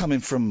 People are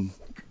coming from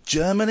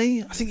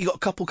Germany. I think you got a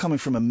couple coming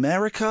from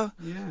America.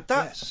 Yeah.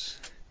 Yes.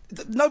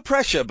 No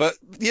pressure, but,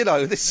 you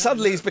know, this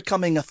suddenly is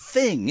becoming a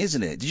thing,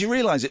 isn't it? Did you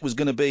realise it was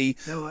going to be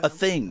a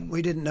thing?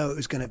 We didn't know it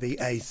was going to be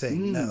a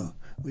thing, no.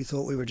 We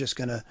thought we were just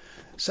going to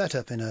set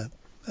up in a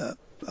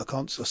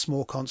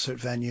small concert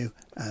venue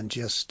and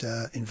just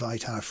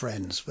invite our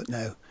friends. But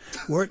no,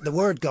 the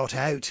word got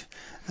out,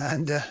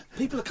 and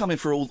people are coming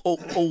for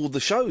all the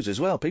shows as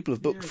well. People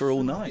have booked for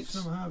all nights.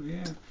 Some have,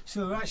 yeah.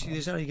 So actually,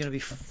 there's only going to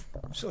be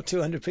sort of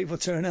 200 people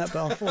turning up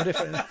on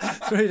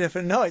 3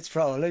 different nights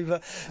probably.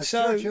 But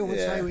Churchill would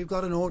say we've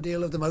got an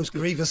ordeal of the most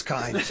grievous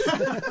kind.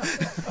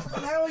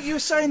 How you were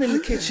saying in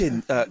the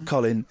kitchen,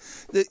 Colin,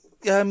 that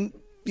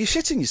you're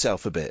shitting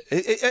yourself a bit.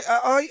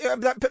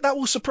 That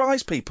will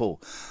surprise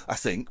people, I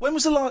think. When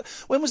was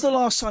the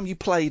last time you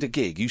played a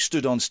gig? You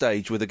stood on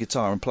stage with a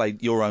guitar and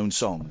played your own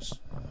songs?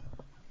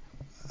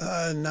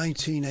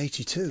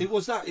 1982. It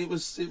was that. It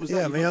was.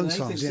 Yeah, my own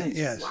songs. Yeah,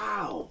 yes.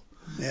 Wow.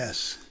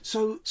 Yes.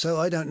 So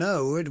I don't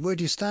know. Where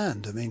do you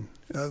stand? I mean,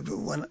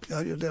 when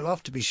they'll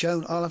have to be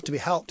shown. I'll have to be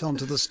helped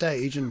onto the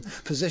stage and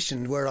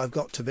positioned where I've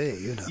got to be.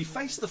 You know. You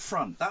face the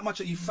front. That much.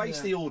 You face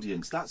the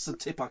audience. That's the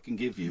tip I can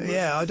give you.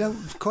 Yeah, I don't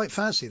quite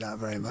fancy that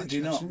very much. Do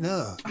you not?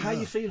 No. How are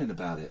you feeling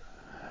about it?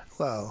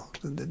 Well,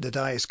 the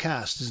die is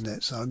cast, isn't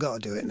it? So I've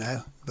got to do it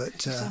now.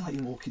 But you sound like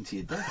you're walking to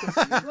your death.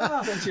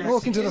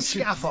 Walking to the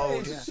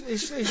scaffold.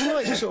 It's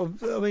like sort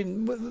of. I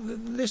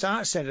mean, this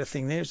art centre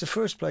thing. There was the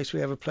first place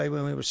we ever played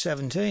when we were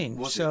 17.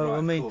 Was so it? Right,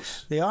 I mean,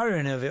 the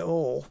irony of it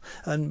all.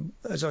 And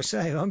as I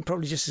say, I'm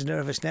probably just as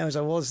nervous now as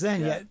I was then.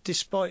 Yeah. Yet,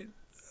 despite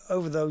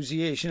over those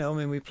years, you know, I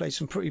mean, we played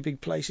some pretty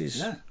big places.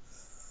 Yeah.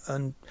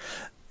 And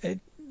it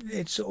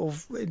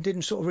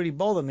didn't sort of really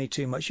bother me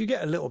too much. You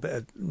get a little bit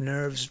of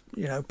nerves,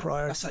 you know,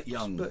 prior. That's that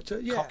young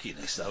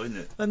cockiness, though, isn't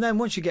it? And then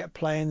once you get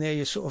playing there,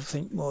 you sort of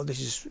think, well, this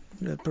is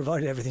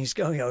provided everything's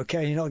going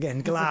okay, you're not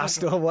getting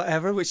glassed or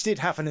whatever, which did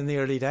happen in the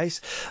early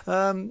days.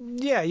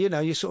 Yeah, you know,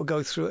 you sort of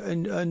go through it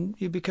and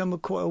you become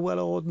quite a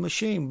well-oiled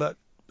machine. But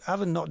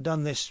having not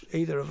done this,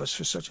 either of us,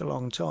 for such a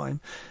long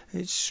time,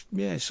 it's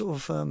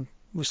sort of.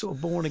 We're sort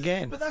of born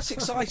again. But that's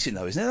exciting,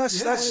 though, isn't it?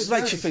 That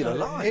makes you feel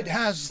alive. It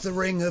has the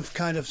ring of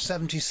kind of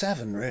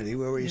 77, really,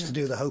 where we used to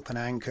do the Hope and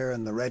Anchor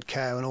and the Red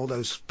Cow and all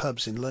those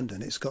pubs in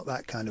London. It's got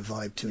that kind of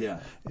vibe to it. Yeah.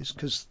 It's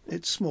because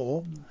it's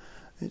small,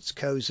 it's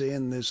cosy,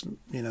 and there's,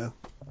 you know,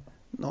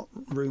 not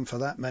room for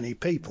that many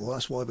people.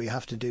 That's why we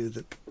have to do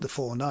the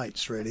 4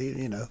 nights,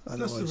 really. You know,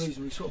 that's the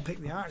reason we sort of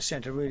picked the Arts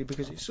Centre, really,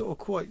 because it's sort of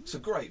quite. It's a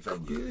great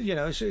venue. You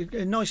know, it's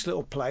a nice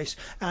little place,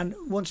 and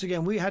once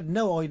again, we had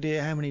no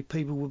idea how many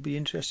people would be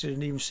interested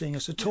in even seeing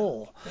us at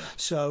all. Yeah.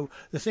 So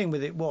the thing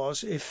with it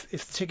was,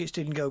 if tickets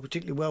didn't go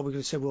particularly well, we could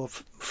have said, well,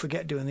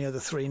 forget doing the other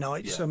 3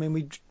 nights. Yeah. I mean,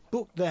 we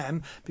booked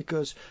them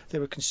because they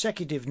were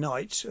consecutive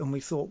nights, and we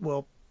thought,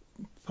 well,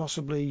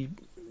 possibly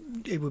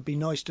it would be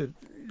nice to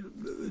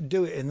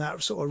do it in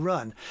that sort of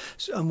run.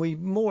 And we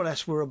more or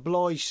less were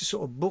obliged to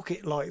sort of book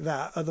it like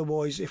that.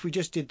 Otherwise, if we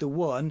just did the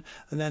one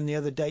and then the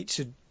other dates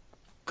had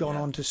gone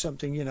on to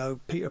something, you know,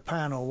 Peter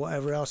Pan or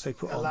whatever else they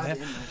put on there.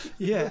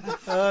 Yeah,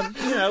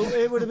 you know,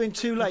 it would have been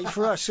too late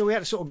for us. So we had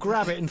to sort of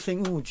grab it and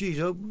think, oh, geez,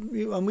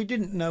 and we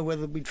didn't know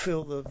whether we'd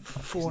fill the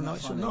 4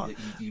 nights or not.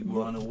 You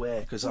were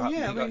unaware because I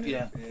could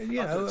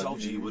have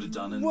told you would have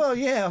done. And well,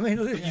 yeah, I mean,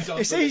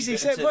 it's easy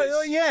said,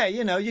 but yeah,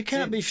 you know, you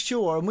can't be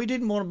sure, and we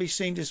didn't want to be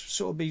seen to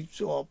sort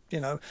of, you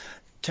know,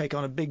 take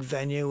on a big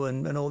venue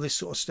and all this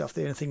sort of stuff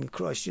there and thinking,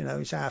 Christ, you know,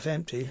 it's half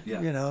empty.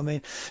 Yeah. You know, I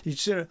mean,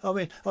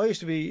 I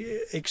used to be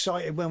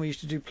excited when we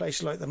used to do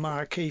places like the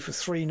Marquee for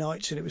 3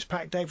 nights and it was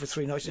packed out for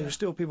 3 nights and there were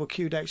still people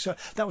queued out. So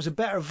that was a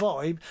better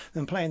vibe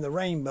than playing the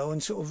Rainbow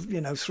and sort of, you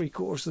know,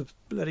 3/4 of the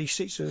bloody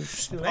seats are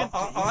still empty.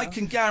 I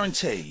can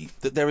guarantee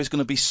that there is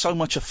going to be so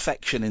much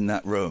affection in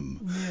that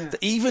room that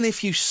even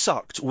if you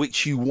sucked,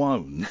 which you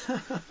won't,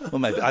 well,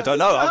 maybe, I don't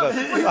know.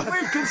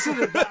 We've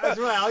considered that as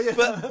well. Yeah.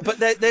 But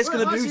there's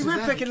going to be...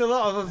 We're picking a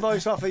lot of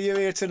advice off of you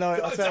here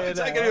tonight, I'll tell you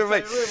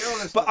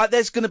that. But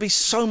there's going to be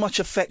so much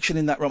affection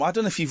in that room. I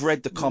don't know if you've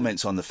read the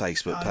comments on the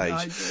Facebook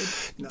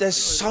page. There's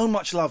so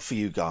much love for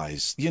you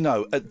guys, you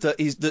know,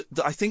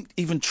 that I think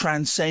even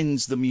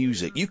transcends the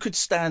music. You could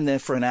stand there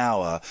for an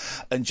hour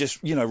and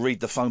just, you know, read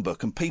the phone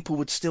book and people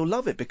would still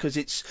love it because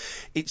it's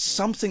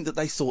something that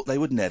they thought they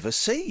would never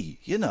see,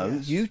 you know.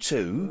 You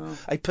two,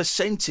 a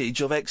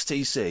percentage of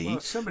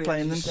XTC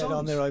playing them said songs.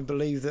 On there, I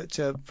believe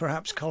that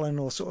perhaps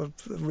Colin will sort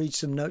of read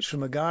some notes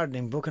from a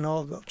gardening book and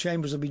all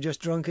Chambers will be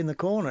just drunk in the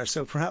corner,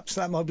 so perhaps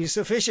that might be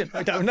sufficient.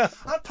 I don't know.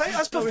 I'd pay.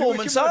 That's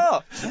performance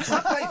art. I'd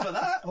pay for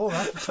that. Oh,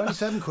 that's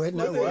 27 quid,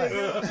 no way.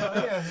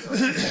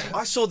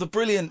 I saw the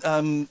brilliant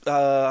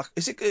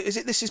is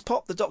it This Is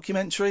Pop, the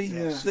documentary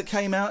that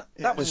came out.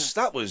 That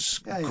was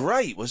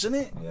great, wasn't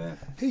it? Yeah.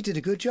 He did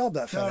a good job,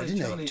 that fella,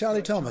 didn't he?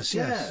 Charlie Thomas,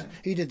 yes. Yeah.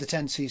 He did the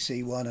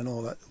 10cc one and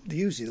all that. They're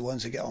usually the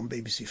ones that get on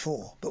BBC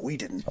 4, but we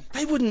didn't.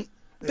 They wouldn't.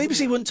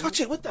 BBC wouldn't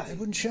touch it, would they? They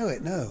wouldn't show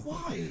it, no.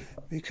 Why?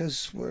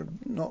 Because we're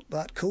not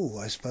that cool,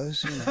 I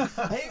suppose. You know.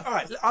 Hey, all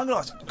right, I'm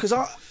going to ask, because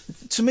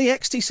to me,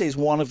 XTC is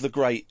one of the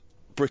great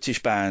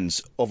British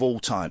bands of all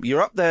time.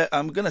 You're up there,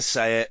 I'm going to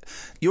say it,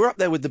 you're up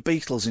there with the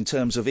Beatles in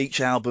terms of each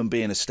album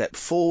being a step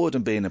forward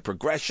and being a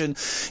progression,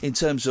 in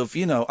terms of,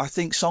 you know, I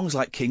think songs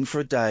like King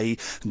for a Day,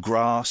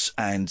 Grass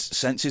and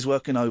Senses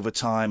Working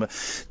Overtime,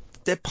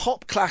 they're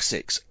pop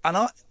classics, and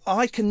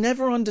I can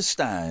never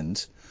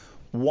understand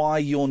why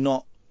you're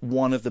not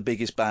one of the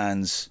biggest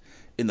bands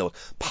in the world.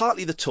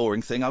 Partly the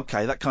touring thing,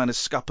 okay, that kind of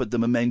scuppered the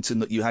momentum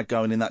that you had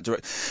going in that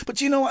direction. But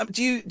do you know what?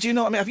 Do you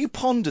know what I mean? Have you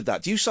pondered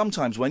that? Do you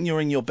sometimes, when you're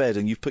in your bed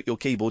and you've put your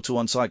keyboard to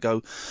one side,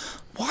 go,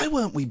 why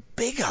weren't we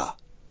bigger?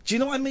 Do you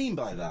know what I mean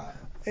by that?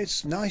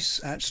 It's nice,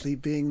 actually,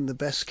 being the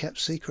best kept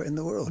secret in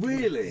the world.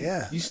 Really?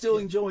 Yeah. You still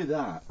enjoy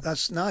that?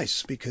 That's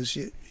nice because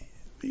you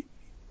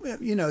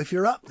know, if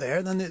you're up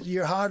there, then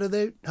you're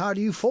harder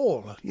you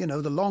fall. You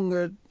know,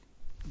 the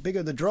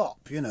bigger the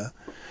drop. You know.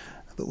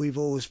 But we've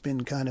always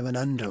been kind of an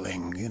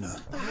underling, you know.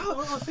 Well,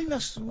 I think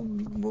that's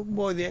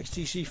why the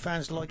XTC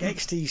fans like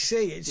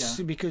XTC. It's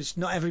because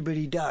not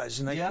everybody does,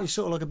 and it's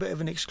sort of like a bit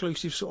of an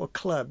exclusive sort of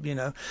club, you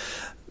know.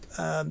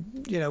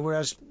 You know,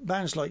 whereas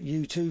bands like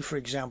U2, for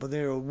example,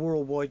 they're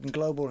worldwide and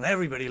global, and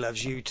everybody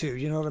loves U2.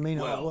 You know what I mean?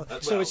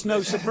 So it's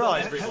no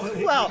surprise.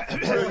 Well,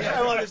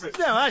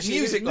 no, actually,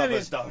 music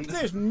lovers don't.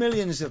 There's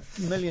millions.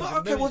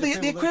 Okay, well,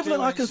 the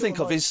equivalent I can think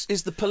of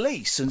is the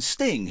Police and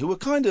Sting, who were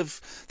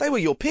they were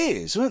your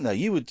peers, weren't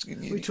they?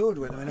 We toured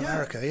with them in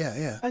America,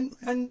 yeah.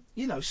 And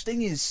you know,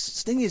 Sting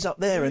is up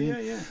there,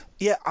 and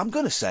I'm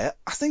going to say it.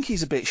 I think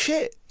he's a bit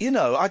shit. You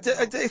know, I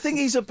think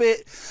he's a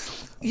bit.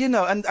 You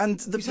know,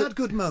 and he's had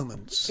good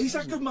moments. He's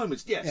had good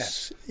moments,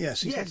 yes.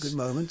 Yes, he's had good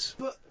moments.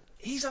 But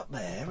he's up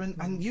there,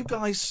 and you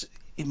guys,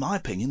 in my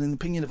opinion, and the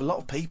opinion of a lot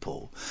of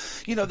people,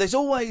 you know, there's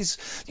always,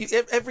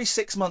 every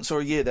 6 months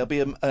or a year, there'll be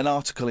an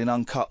article in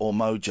Uncut or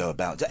Mojo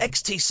about the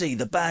XTC,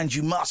 the band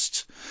you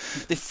must,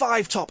 the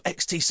 5 top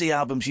XTC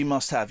albums you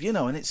must have, you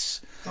know, and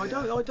it's... I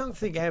don't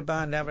think our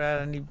band ever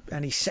had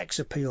any sex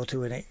appeal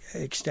to an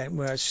extent,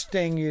 whereas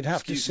Sting, you'd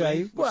have to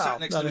say, well,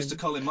 sat next to Mr.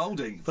 Colin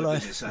Moulding, for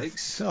goodness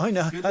sakes. I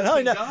know,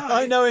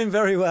 I know him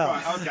very well.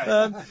 Right,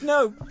 okay.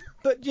 No,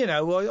 But you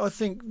know, I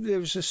think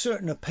there's a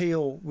certain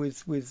appeal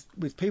with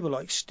people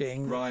like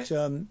Sting. Right.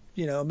 That,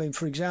 you know, I mean,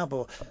 for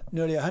example,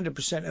 nearly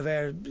 100% of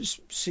our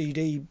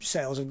CD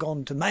sales have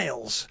gone to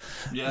males,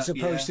 as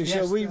opposed to.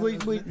 So we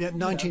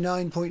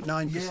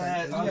 99.9%.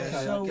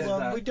 Yeah.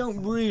 So we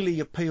don't really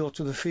appeal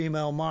to the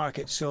female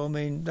market. So I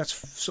mean, that's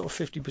sort of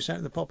 50%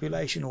 of the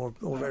population, or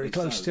very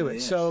close to it.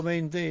 Yes. So I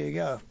mean, there you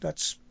go.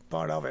 That's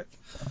part of it.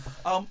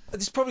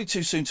 It's probably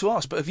too soon to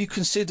ask, but have you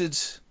considered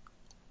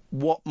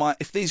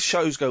if these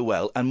shows go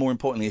well, and more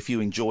importantly, if you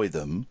enjoy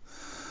them,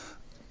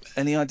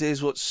 any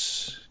ideas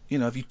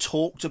have you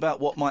talked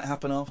about what might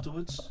happen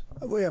afterwards?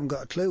 We haven't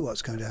got a clue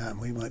what's going to happen.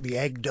 We might be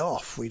egged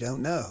off. We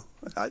don't know.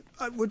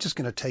 We're just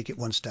going to take it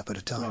one step at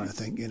a time. Right. I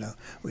think,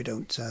 we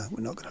don't.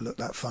 We're not going to look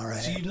that far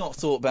ahead. So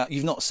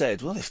you've not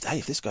said, well, if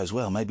this goes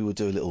well, maybe we'll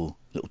do a little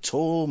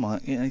tour,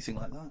 anything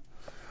like that.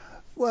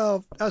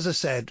 Well, as I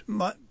said,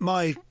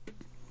 my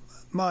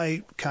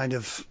kind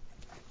of.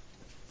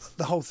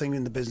 The whole thing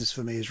in the business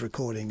for me is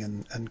recording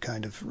and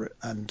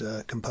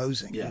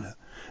composing. Yeah.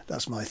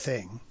 That's my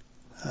thing,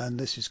 and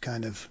this is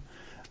kind of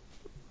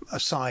a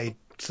side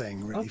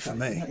thing really for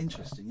me. Yeah,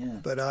 interesting, yeah.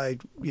 But I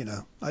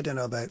don't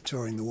know about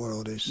touring the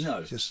world.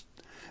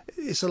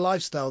 It's a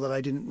lifestyle that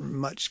I didn't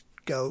much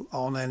go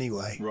on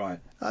anyway. Right.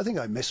 I think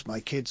I missed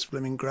my kids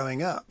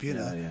growing up.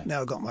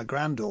 Now I've got my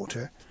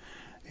granddaughter.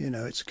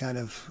 It's kind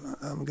of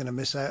I'm going to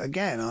miss out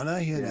again, aren't I?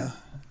 You know.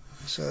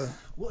 So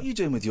what are you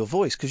doing with your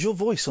voice? Because your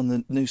voice on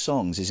the new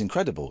songs is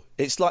incredible.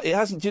 It's like it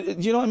hasn't. Do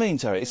you know what I mean,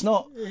 Terry? It's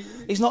not.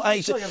 It's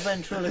like a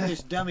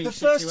ventriloquist dummy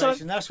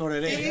situation. That's what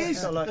it is. It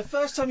is. The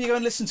first time you go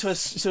and listen to a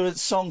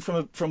song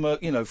from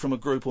a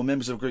group or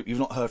members of a group you've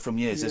not heard from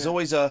years, there's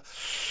always a.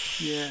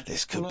 Yeah.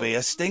 This could be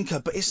a stinker,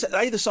 but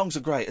the songs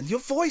are great, and your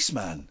voice,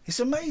 man, it's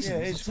amazing.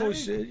 Yeah,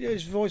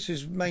 his voice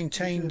has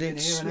maintained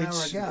its. No,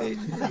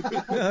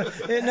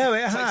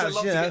 it has.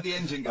 To get the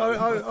engine going.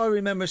 I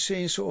remember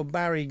seeing sort of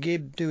Barry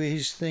Gibb do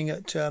his thing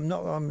at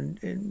I'm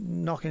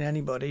knocking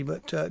anybody,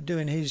 but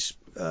doing his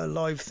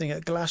live thing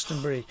at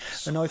Glastonbury,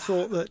 and I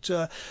thought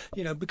that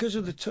because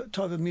of the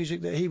type of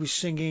music that he was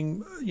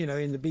singing,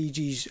 in the Bee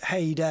Gees'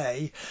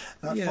 heyday,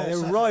 they're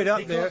right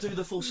up there. Can't do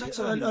the full set.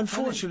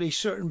 Unfortunately,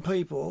 certain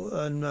people,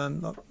 and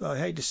I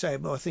hate to say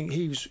it, but I think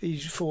he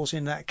falls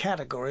in that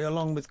category,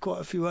 along with quite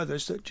a few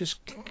others that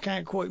just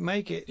can't quite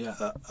make it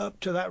up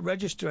to that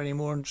register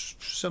anymore, and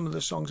some of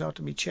the songs have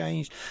to be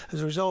changed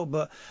as a result.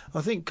 But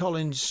I think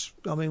Collins,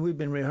 we've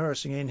been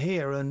rehearsing in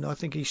here, and I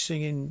think he's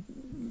singing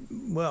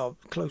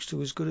close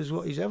to as good as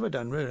what he's ever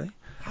done, really.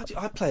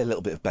 I play a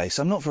little bit of bass.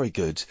 I'm not very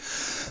good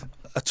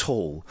at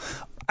all.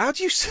 How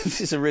do you? This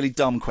is a really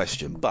dumb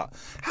question, but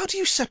how do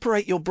you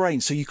separate your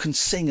brain so you can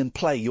sing and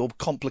play your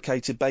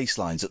complicated bass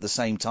lines at the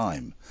same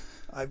time?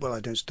 I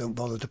just don't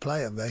bother to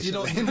play them,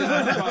 basically. You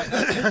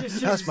right.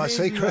 That's my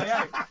secret.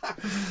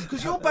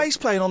 Because your bass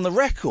playing on the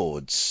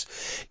records,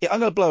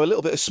 I'm going to blow a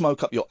little bit of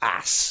smoke up your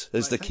ass,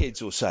 as the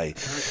kids will say.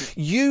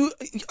 You,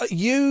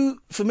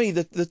 for me,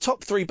 the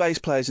top three bass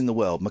players in the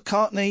world: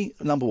 McCartney,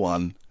 number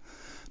one.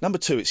 Number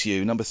two, it's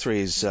you. Number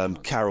three is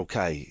Carol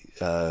Kay,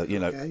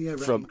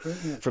 from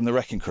the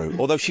Wrecking Crew.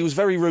 Although she was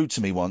very rude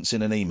to me once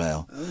in an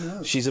email. Oh,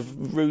 no. She's a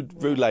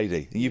rude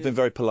lady. You've been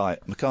very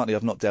polite. McCartney,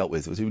 I've not dealt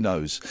with. Who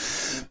knows?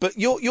 But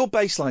your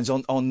bass lines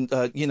on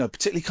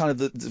particularly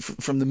kind of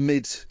from the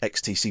mid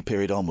XTC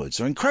period onwards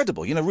are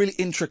incredible. Really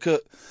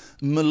intricate,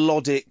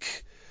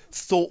 melodic,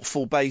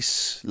 thoughtful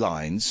bass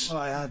lines. Well,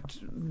 I had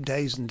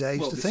days and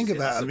days to think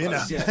about them, You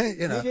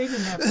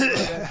didn't have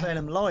to play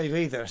them live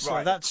either, so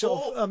right. That's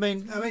sort of,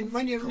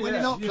 when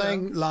you're not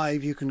playing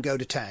live, you can go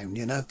to town,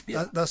 Yeah.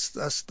 That's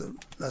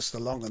the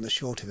long and the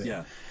short of it.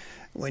 Yeah.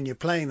 When you're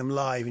playing them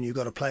live and you've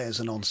got to play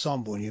as an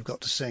ensemble and you've got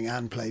to sing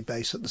and play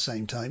bass at the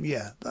same time,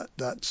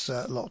 that's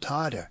a lot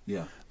harder.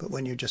 Yeah. But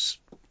when you're just,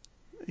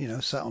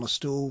 sat on a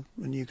stool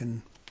and you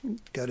can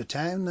go to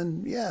town,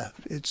 then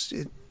it's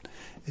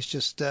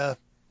just.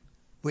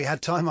 We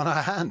had time on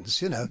our hands,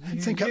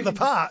 think up the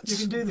parts. You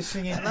can do the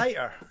singing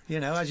later,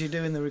 as you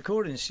do in the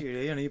recording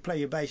studio. You play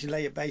your bass, you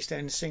lay your bass down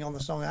and sing on the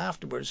song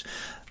afterwards.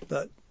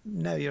 But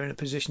now you're in a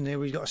position there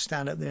where you've got to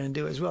stand up there and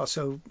do it as well.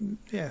 So,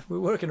 we're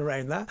working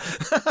around that.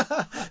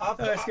 I've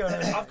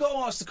got to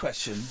ask the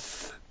question.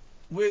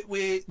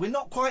 We're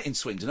not quite in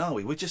Swindon, are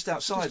we? We're just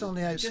outside. Just on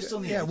the outskirts. Just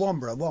on the edge.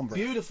 Womburgh.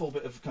 Beautiful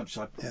bit of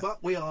countryside. Yeah.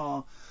 But we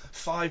are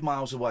 5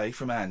 miles away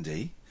from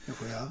Andy.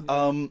 If we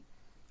are.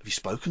 Have you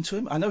spoken to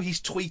him? I know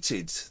he's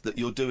tweeted that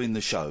you're doing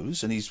the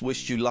shows and he's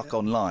wished you luck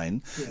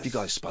online. Yes. Have you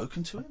guys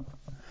spoken to him?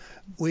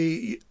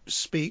 We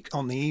speak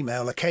on the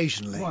email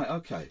occasionally. Right,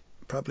 okay.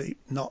 Probably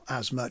not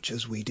as much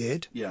as we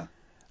did. Yeah.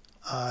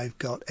 I've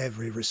got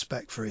every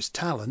respect for his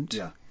talent.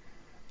 Yeah.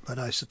 But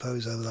I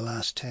suppose over the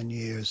last 10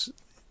 years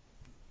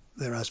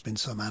there has been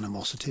some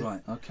animosity.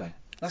 Right, okay.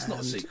 That's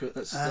not a secret.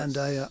 And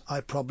I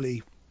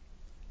probably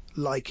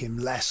like him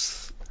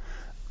less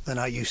than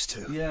I used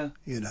to. Yeah.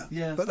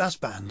 Yeah. But that's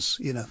bands,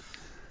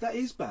 That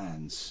is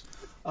bands.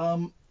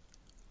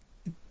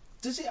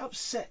 Does it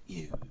upset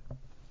you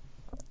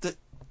that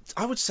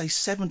I would say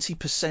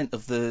 70%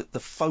 of the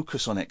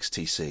focus on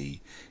XTC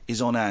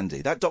is on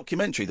Andy. That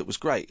documentary that was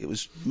great, it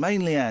was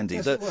mainly Andy.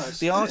 Yes, it was.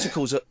 The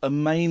articles are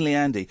mainly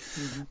Andy.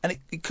 And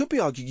it could be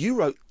argued you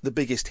wrote the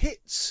biggest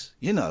hits,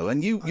 you know,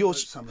 and I wrote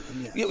some of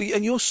them, yes.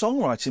 and your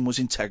songwriting was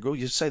integral.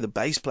 You say the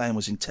bass playing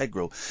was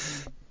integral.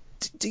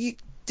 Do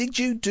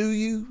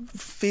you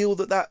feel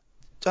that,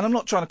 and I'm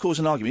not trying to cause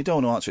an argument, you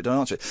don't want to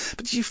answer it,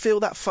 but do you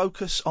feel that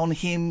focus on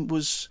him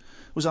was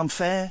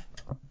unfair?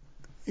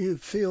 You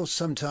feel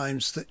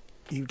sometimes that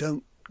you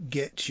don't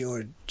get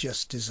your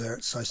just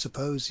desserts, I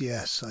suppose.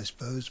 Yes, I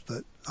suppose,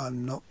 but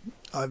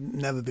I've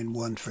never been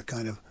one for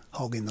kind of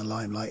hogging the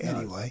limelight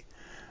anyway.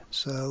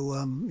 So,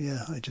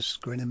 I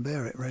just grin and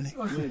bear it, really.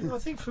 I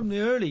think from the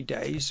early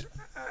days,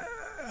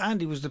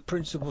 Andy was the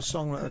principal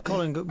songwriter.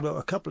 Colin wrote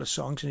a couple of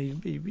songs,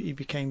 and he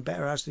became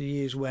better as the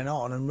years went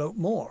on and wrote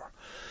more.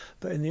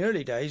 But in the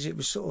early days, it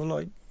was sort of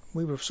like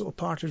we were sort of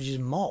Partridge's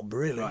mob,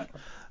 really. Right.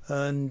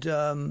 And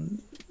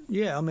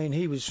I mean,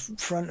 he was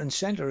front and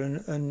centre,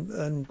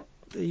 and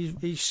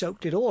he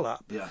soaked it all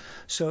up. Yeah.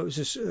 So it was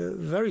just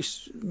very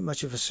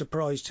much of a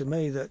surprise to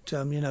me that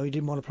he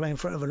didn't want to play in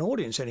front of an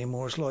audience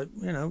anymore. It's like,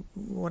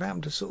 what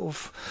happened to sort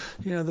of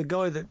the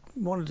guy that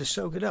wanted to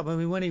soak it up? I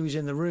mean, when he was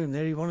in the room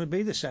there, he wanted to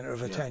be the centre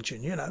of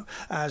attention,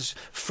 as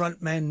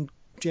front men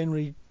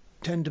generally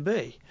tend to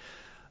be.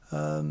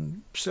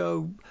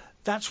 So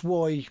that's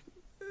why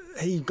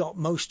he got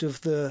most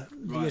of the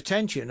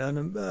attention,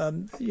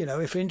 and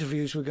if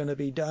interviews were going to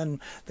be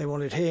done, they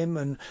wanted him,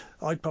 and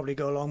I'd probably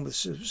go along with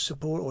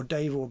support, or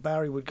Dave or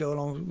Barry would go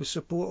along with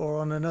support, or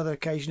on another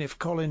occasion if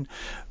Colin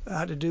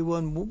had to do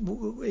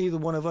one, either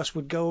one of us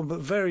would go on,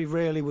 but very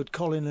rarely would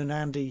Colin and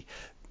Andy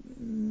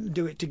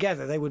do it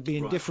together. They would be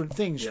in different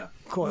things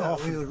quite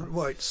often. We would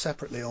work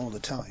separately all the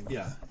time.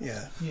 Yeah.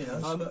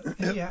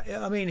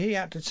 I mean, he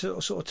had to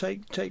sort of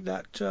take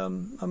that. I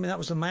mean, that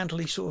was the mantle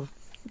he sort of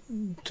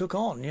took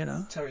on,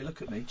 Terry,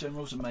 look at me,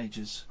 generals and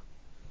majors.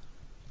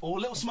 Oh, a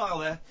little smile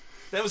there.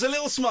 There was a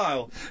little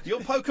smile.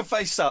 Your poker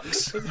face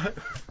sucks.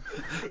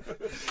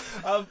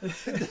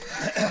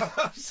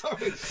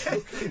 Sorry.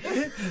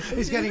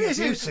 He's getting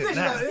abusive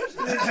now.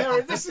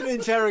 This is an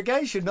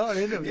interrogation, not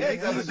an interview. Yeah,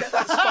 get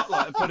that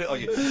spotlight and put it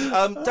on you.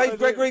 Dave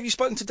Gregory, have you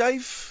spoken to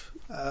Dave?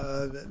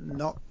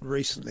 Not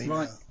recently,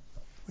 right. No.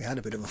 We had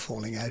a bit of a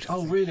falling out.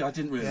 Oh, really? I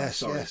didn't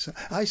realise. Yes.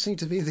 I seem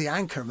to be the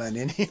anchorman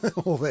in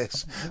all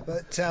this.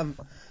 But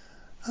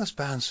that's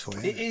bands for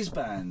you. It is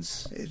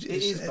bands. It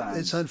is bands.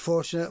 It's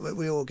unfortunate that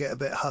we all get a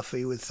bit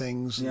huffy with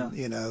things, and,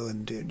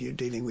 and you're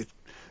dealing with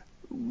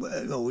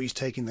always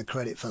taking the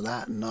credit for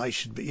that, and I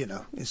should be,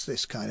 it's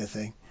this kind of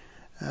thing.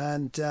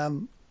 And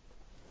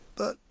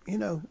but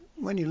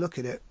when you look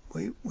at it,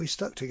 we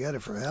stuck together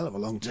for a hell of a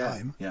long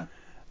time. Yeah.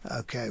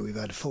 Okay, we've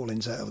had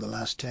fallings out over the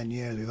last 10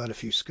 years. We've had a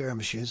few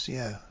skirmishes.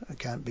 Yeah, it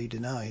can't be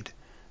denied.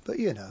 But,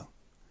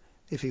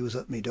 if he was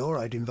at my door,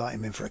 I'd invite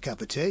him in for a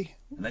cup of tea.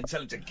 And then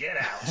tell him to get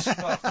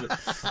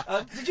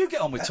out. Did you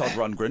get on with Todd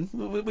Rundgren?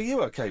 Were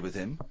you okay with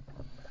him?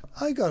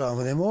 I got on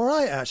with him all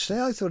right,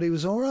 actually. I thought he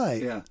was all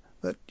right. Yeah.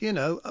 But,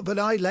 but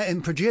I let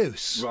him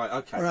produce. Right,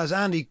 okay. Whereas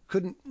Andy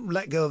couldn't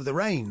let go of the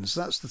reins.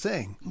 That's the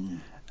thing.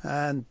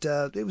 And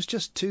it was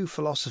just two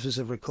philosophers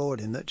of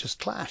recording that just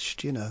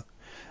clashed,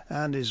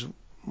 Andy's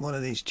one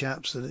of these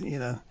chaps that,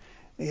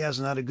 he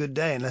hasn't had a good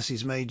day unless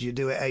he's made you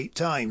do it 8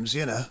 times,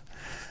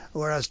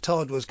 Whereas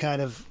Todd was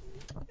kind of,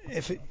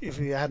 if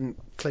he hadn't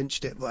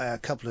clinched it by a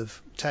couple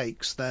of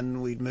takes,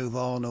 then we'd move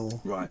on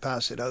or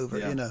pass it over,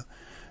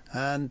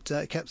 And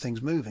it kept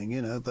things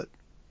moving, But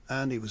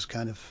Andy was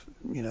kind of,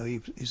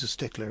 he's a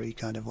stickler. He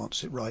kind of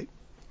wants it right.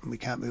 And we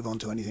can't move on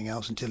to anything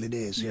else until it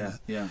is,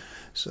 Yeah.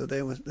 So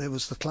there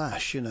was the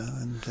clash,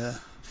 and...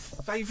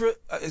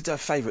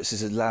 Favourites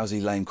is a lousy,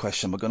 lame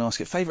question. I'm going to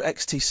ask it. Favourite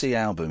XTC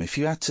album? If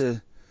you had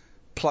to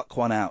pluck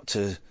one out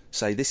to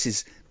say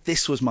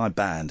this was my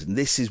band and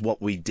this is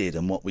what we did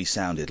and what we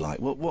sounded like,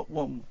 what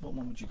one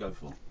would you go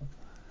for?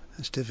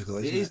 It's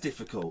difficult, isn't it? It is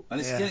difficult,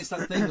 and it's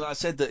that thing that I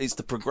said, that it's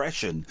the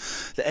progression.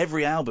 That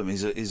every album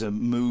is a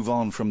move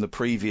on from the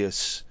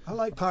previous. I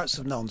like parts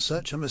of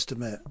Nonsuch, I must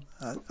admit.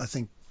 I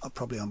think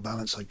probably on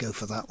balance I'd go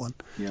for that one.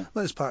 Yeah. Well,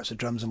 there's parts of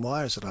Drums and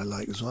Wires that I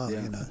like as well,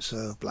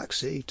 So Black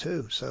Sea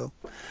too. So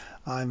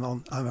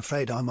I'm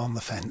afraid I'm on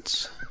the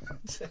fence.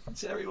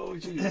 Terry, what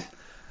would you?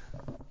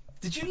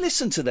 Did you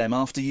listen to them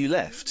after you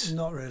left?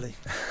 Not really.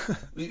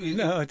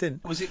 No, I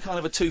didn't. Was it kind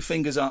of a 2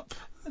 fingers up?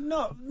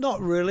 Not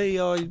really.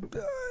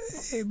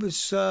 It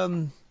was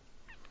the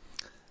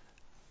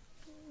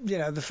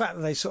fact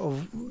that they sort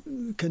of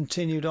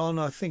continued on.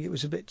 I think it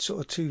was a bit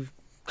sort of too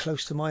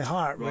close to my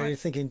heart, really,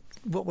 thinking,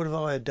 what would have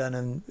I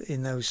done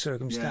in those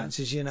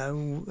circumstances,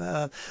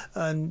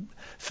 and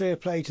fair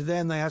play to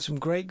them. They had some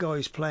great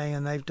guys playing,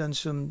 and they've done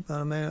some.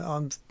 I mean,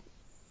 I'm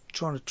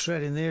trying to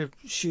tread in their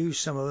shoes,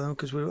 some of them,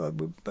 because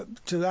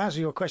but to answer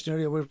your question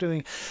earlier, we're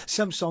doing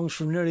some songs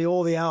from nearly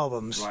all the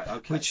albums,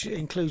 which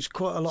includes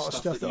quite a lot of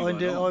stuff that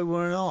I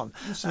weren't on.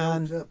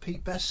 And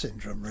Pete Best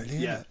syndrome, really.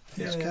 Isn't it?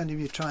 It's kind of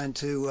you trying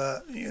to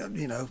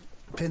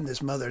pin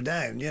this mother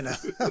down, you know.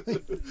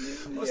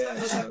 What's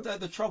that?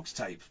 The Trogs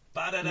tape.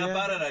 Ba-da-da,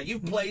 ba-da-da.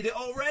 You've played it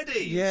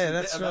already. Yeah,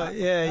 that's right.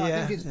 Yeah,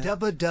 I think it's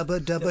dubba dubba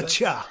dubba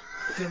cha.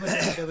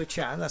 Dubba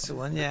cha, that's the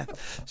one. Yeah.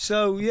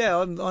 So yeah,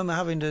 I'm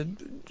having to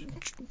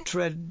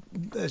tread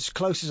as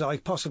close as I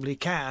possibly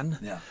can.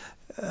 Yeah.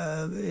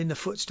 In the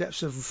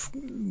footsteps of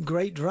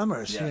great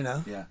drummers, you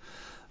know. Yeah.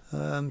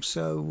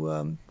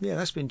 Yeah,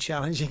 that's been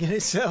challenging in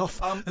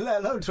itself.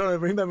 Let alone trying to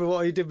remember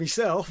what I did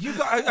myself. You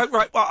got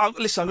right. Well,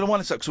 listen, I'm going to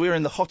wind this up because we're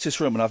in the hottest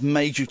room and I've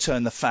made you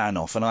turn the fan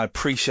off, and I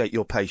appreciate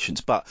your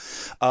patience. But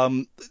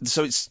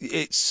so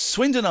it's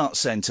Swindon Arts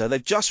Centre.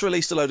 They've just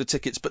released a load of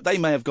tickets, but they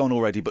may have gone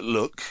already. But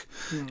look,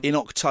 in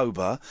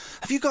October,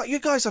 you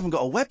guys haven't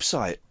got a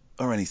website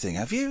or anything,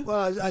 have you?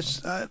 Well,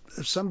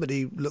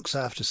 somebody looks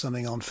after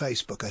something on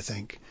Facebook, I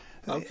think.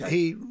 Okay.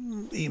 He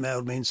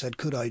emailed me and said,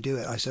 could I do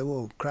it? I said,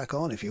 well, crack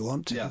on if you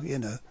want to, you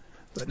know.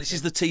 But this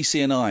is the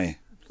TC&I.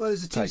 Well,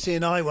 there's a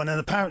TC&I one, and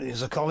apparently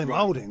there's a Colin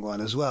Moulding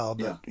one as well,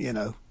 but, you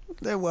know,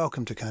 they're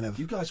welcome to kind of...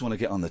 You guys want to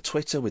get on the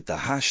Twitter with the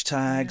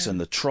hashtags and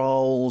the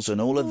trolls and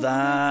all of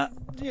that,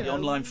 the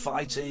online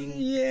fighting.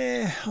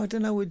 Yeah, I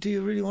don't know. Do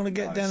you really want to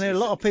get down there? A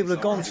lot of people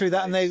have gone through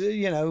that, and they,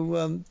 you know,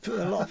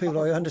 a lot of people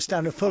I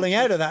understand are pulling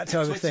out of that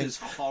type of thing. Twitter's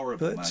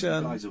horrible, man.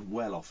 You guys are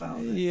well off out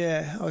there.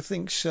 Yeah, I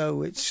think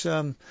so. It's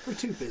we're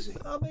too busy.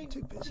 I mean,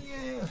 too busy.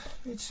 Yeah,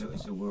 it's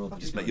a world.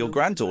 Just met your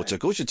granddaughter.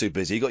 Of course you're too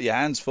busy. You got your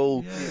hands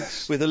full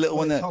with a little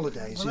one there.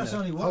 Holidays, well, that's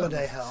only one.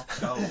 Holiday hell.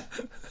 Oh.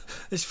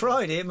 It's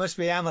Friday. It must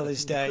be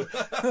Amelia's day.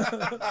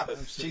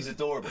 She's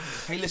adorable.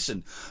 Hey,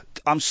 listen,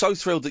 I'm so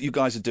thrilled that you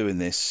guys are doing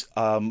this.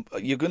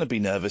 You're going to be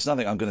nervous.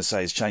 Nothing I'm going to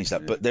say has changed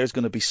that, but there's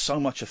going to be so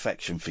much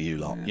affection for you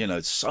lot. You know,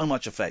 so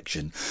much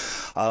affection.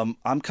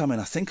 I'm coming,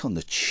 I think, on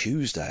the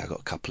Tuesday. I got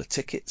a couple of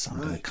tickets.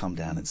 I'm going to come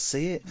down and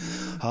see it.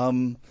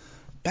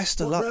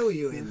 Best of luck. What row are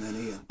you in then,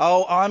 Ian?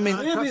 Oh, I'm in.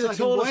 He'll be the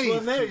tallest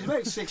one there. He's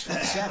about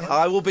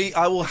 6'7".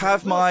 I will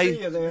have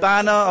my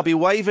banner. I'll be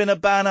waving a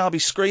banner. I'll be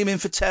screaming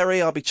for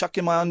Terry. I'll be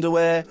chucking my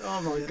underwear.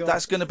 Oh my God.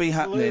 That's going to be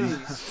happening.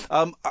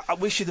 I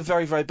wish you the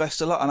very, very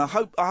best of luck, and I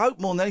hope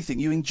more than anything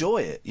you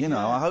enjoy it. You know,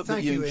 I hope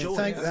that you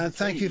enjoy it.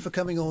 Thank you for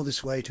coming all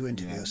this way to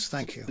interview us.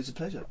 Thank you. It's a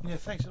pleasure. Yeah,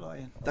 thanks a lot,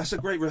 Ian. That's a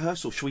great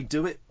rehearsal. Shall we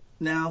do it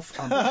now?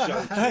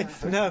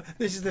 No,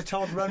 this is the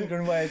Todd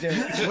Rundgren way of doing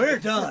it. We're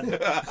done.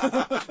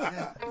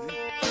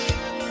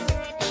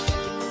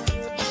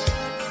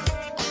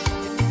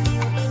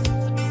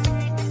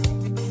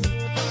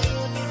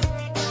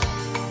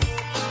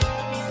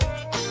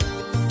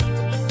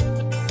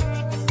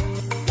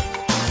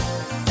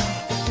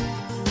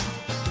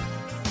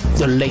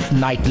 The late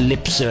night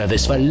lip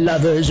service for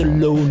lovers,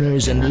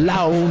 loners, and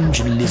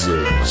lounge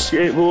lizards.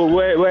 Yeah, well,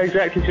 where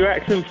exactly is your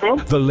accent from?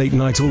 The Late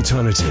Night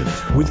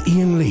Alternative with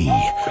Iain Lee.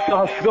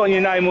 I've forgotten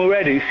your name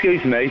already,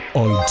 excuse me.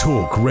 On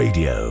Talk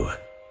Radio.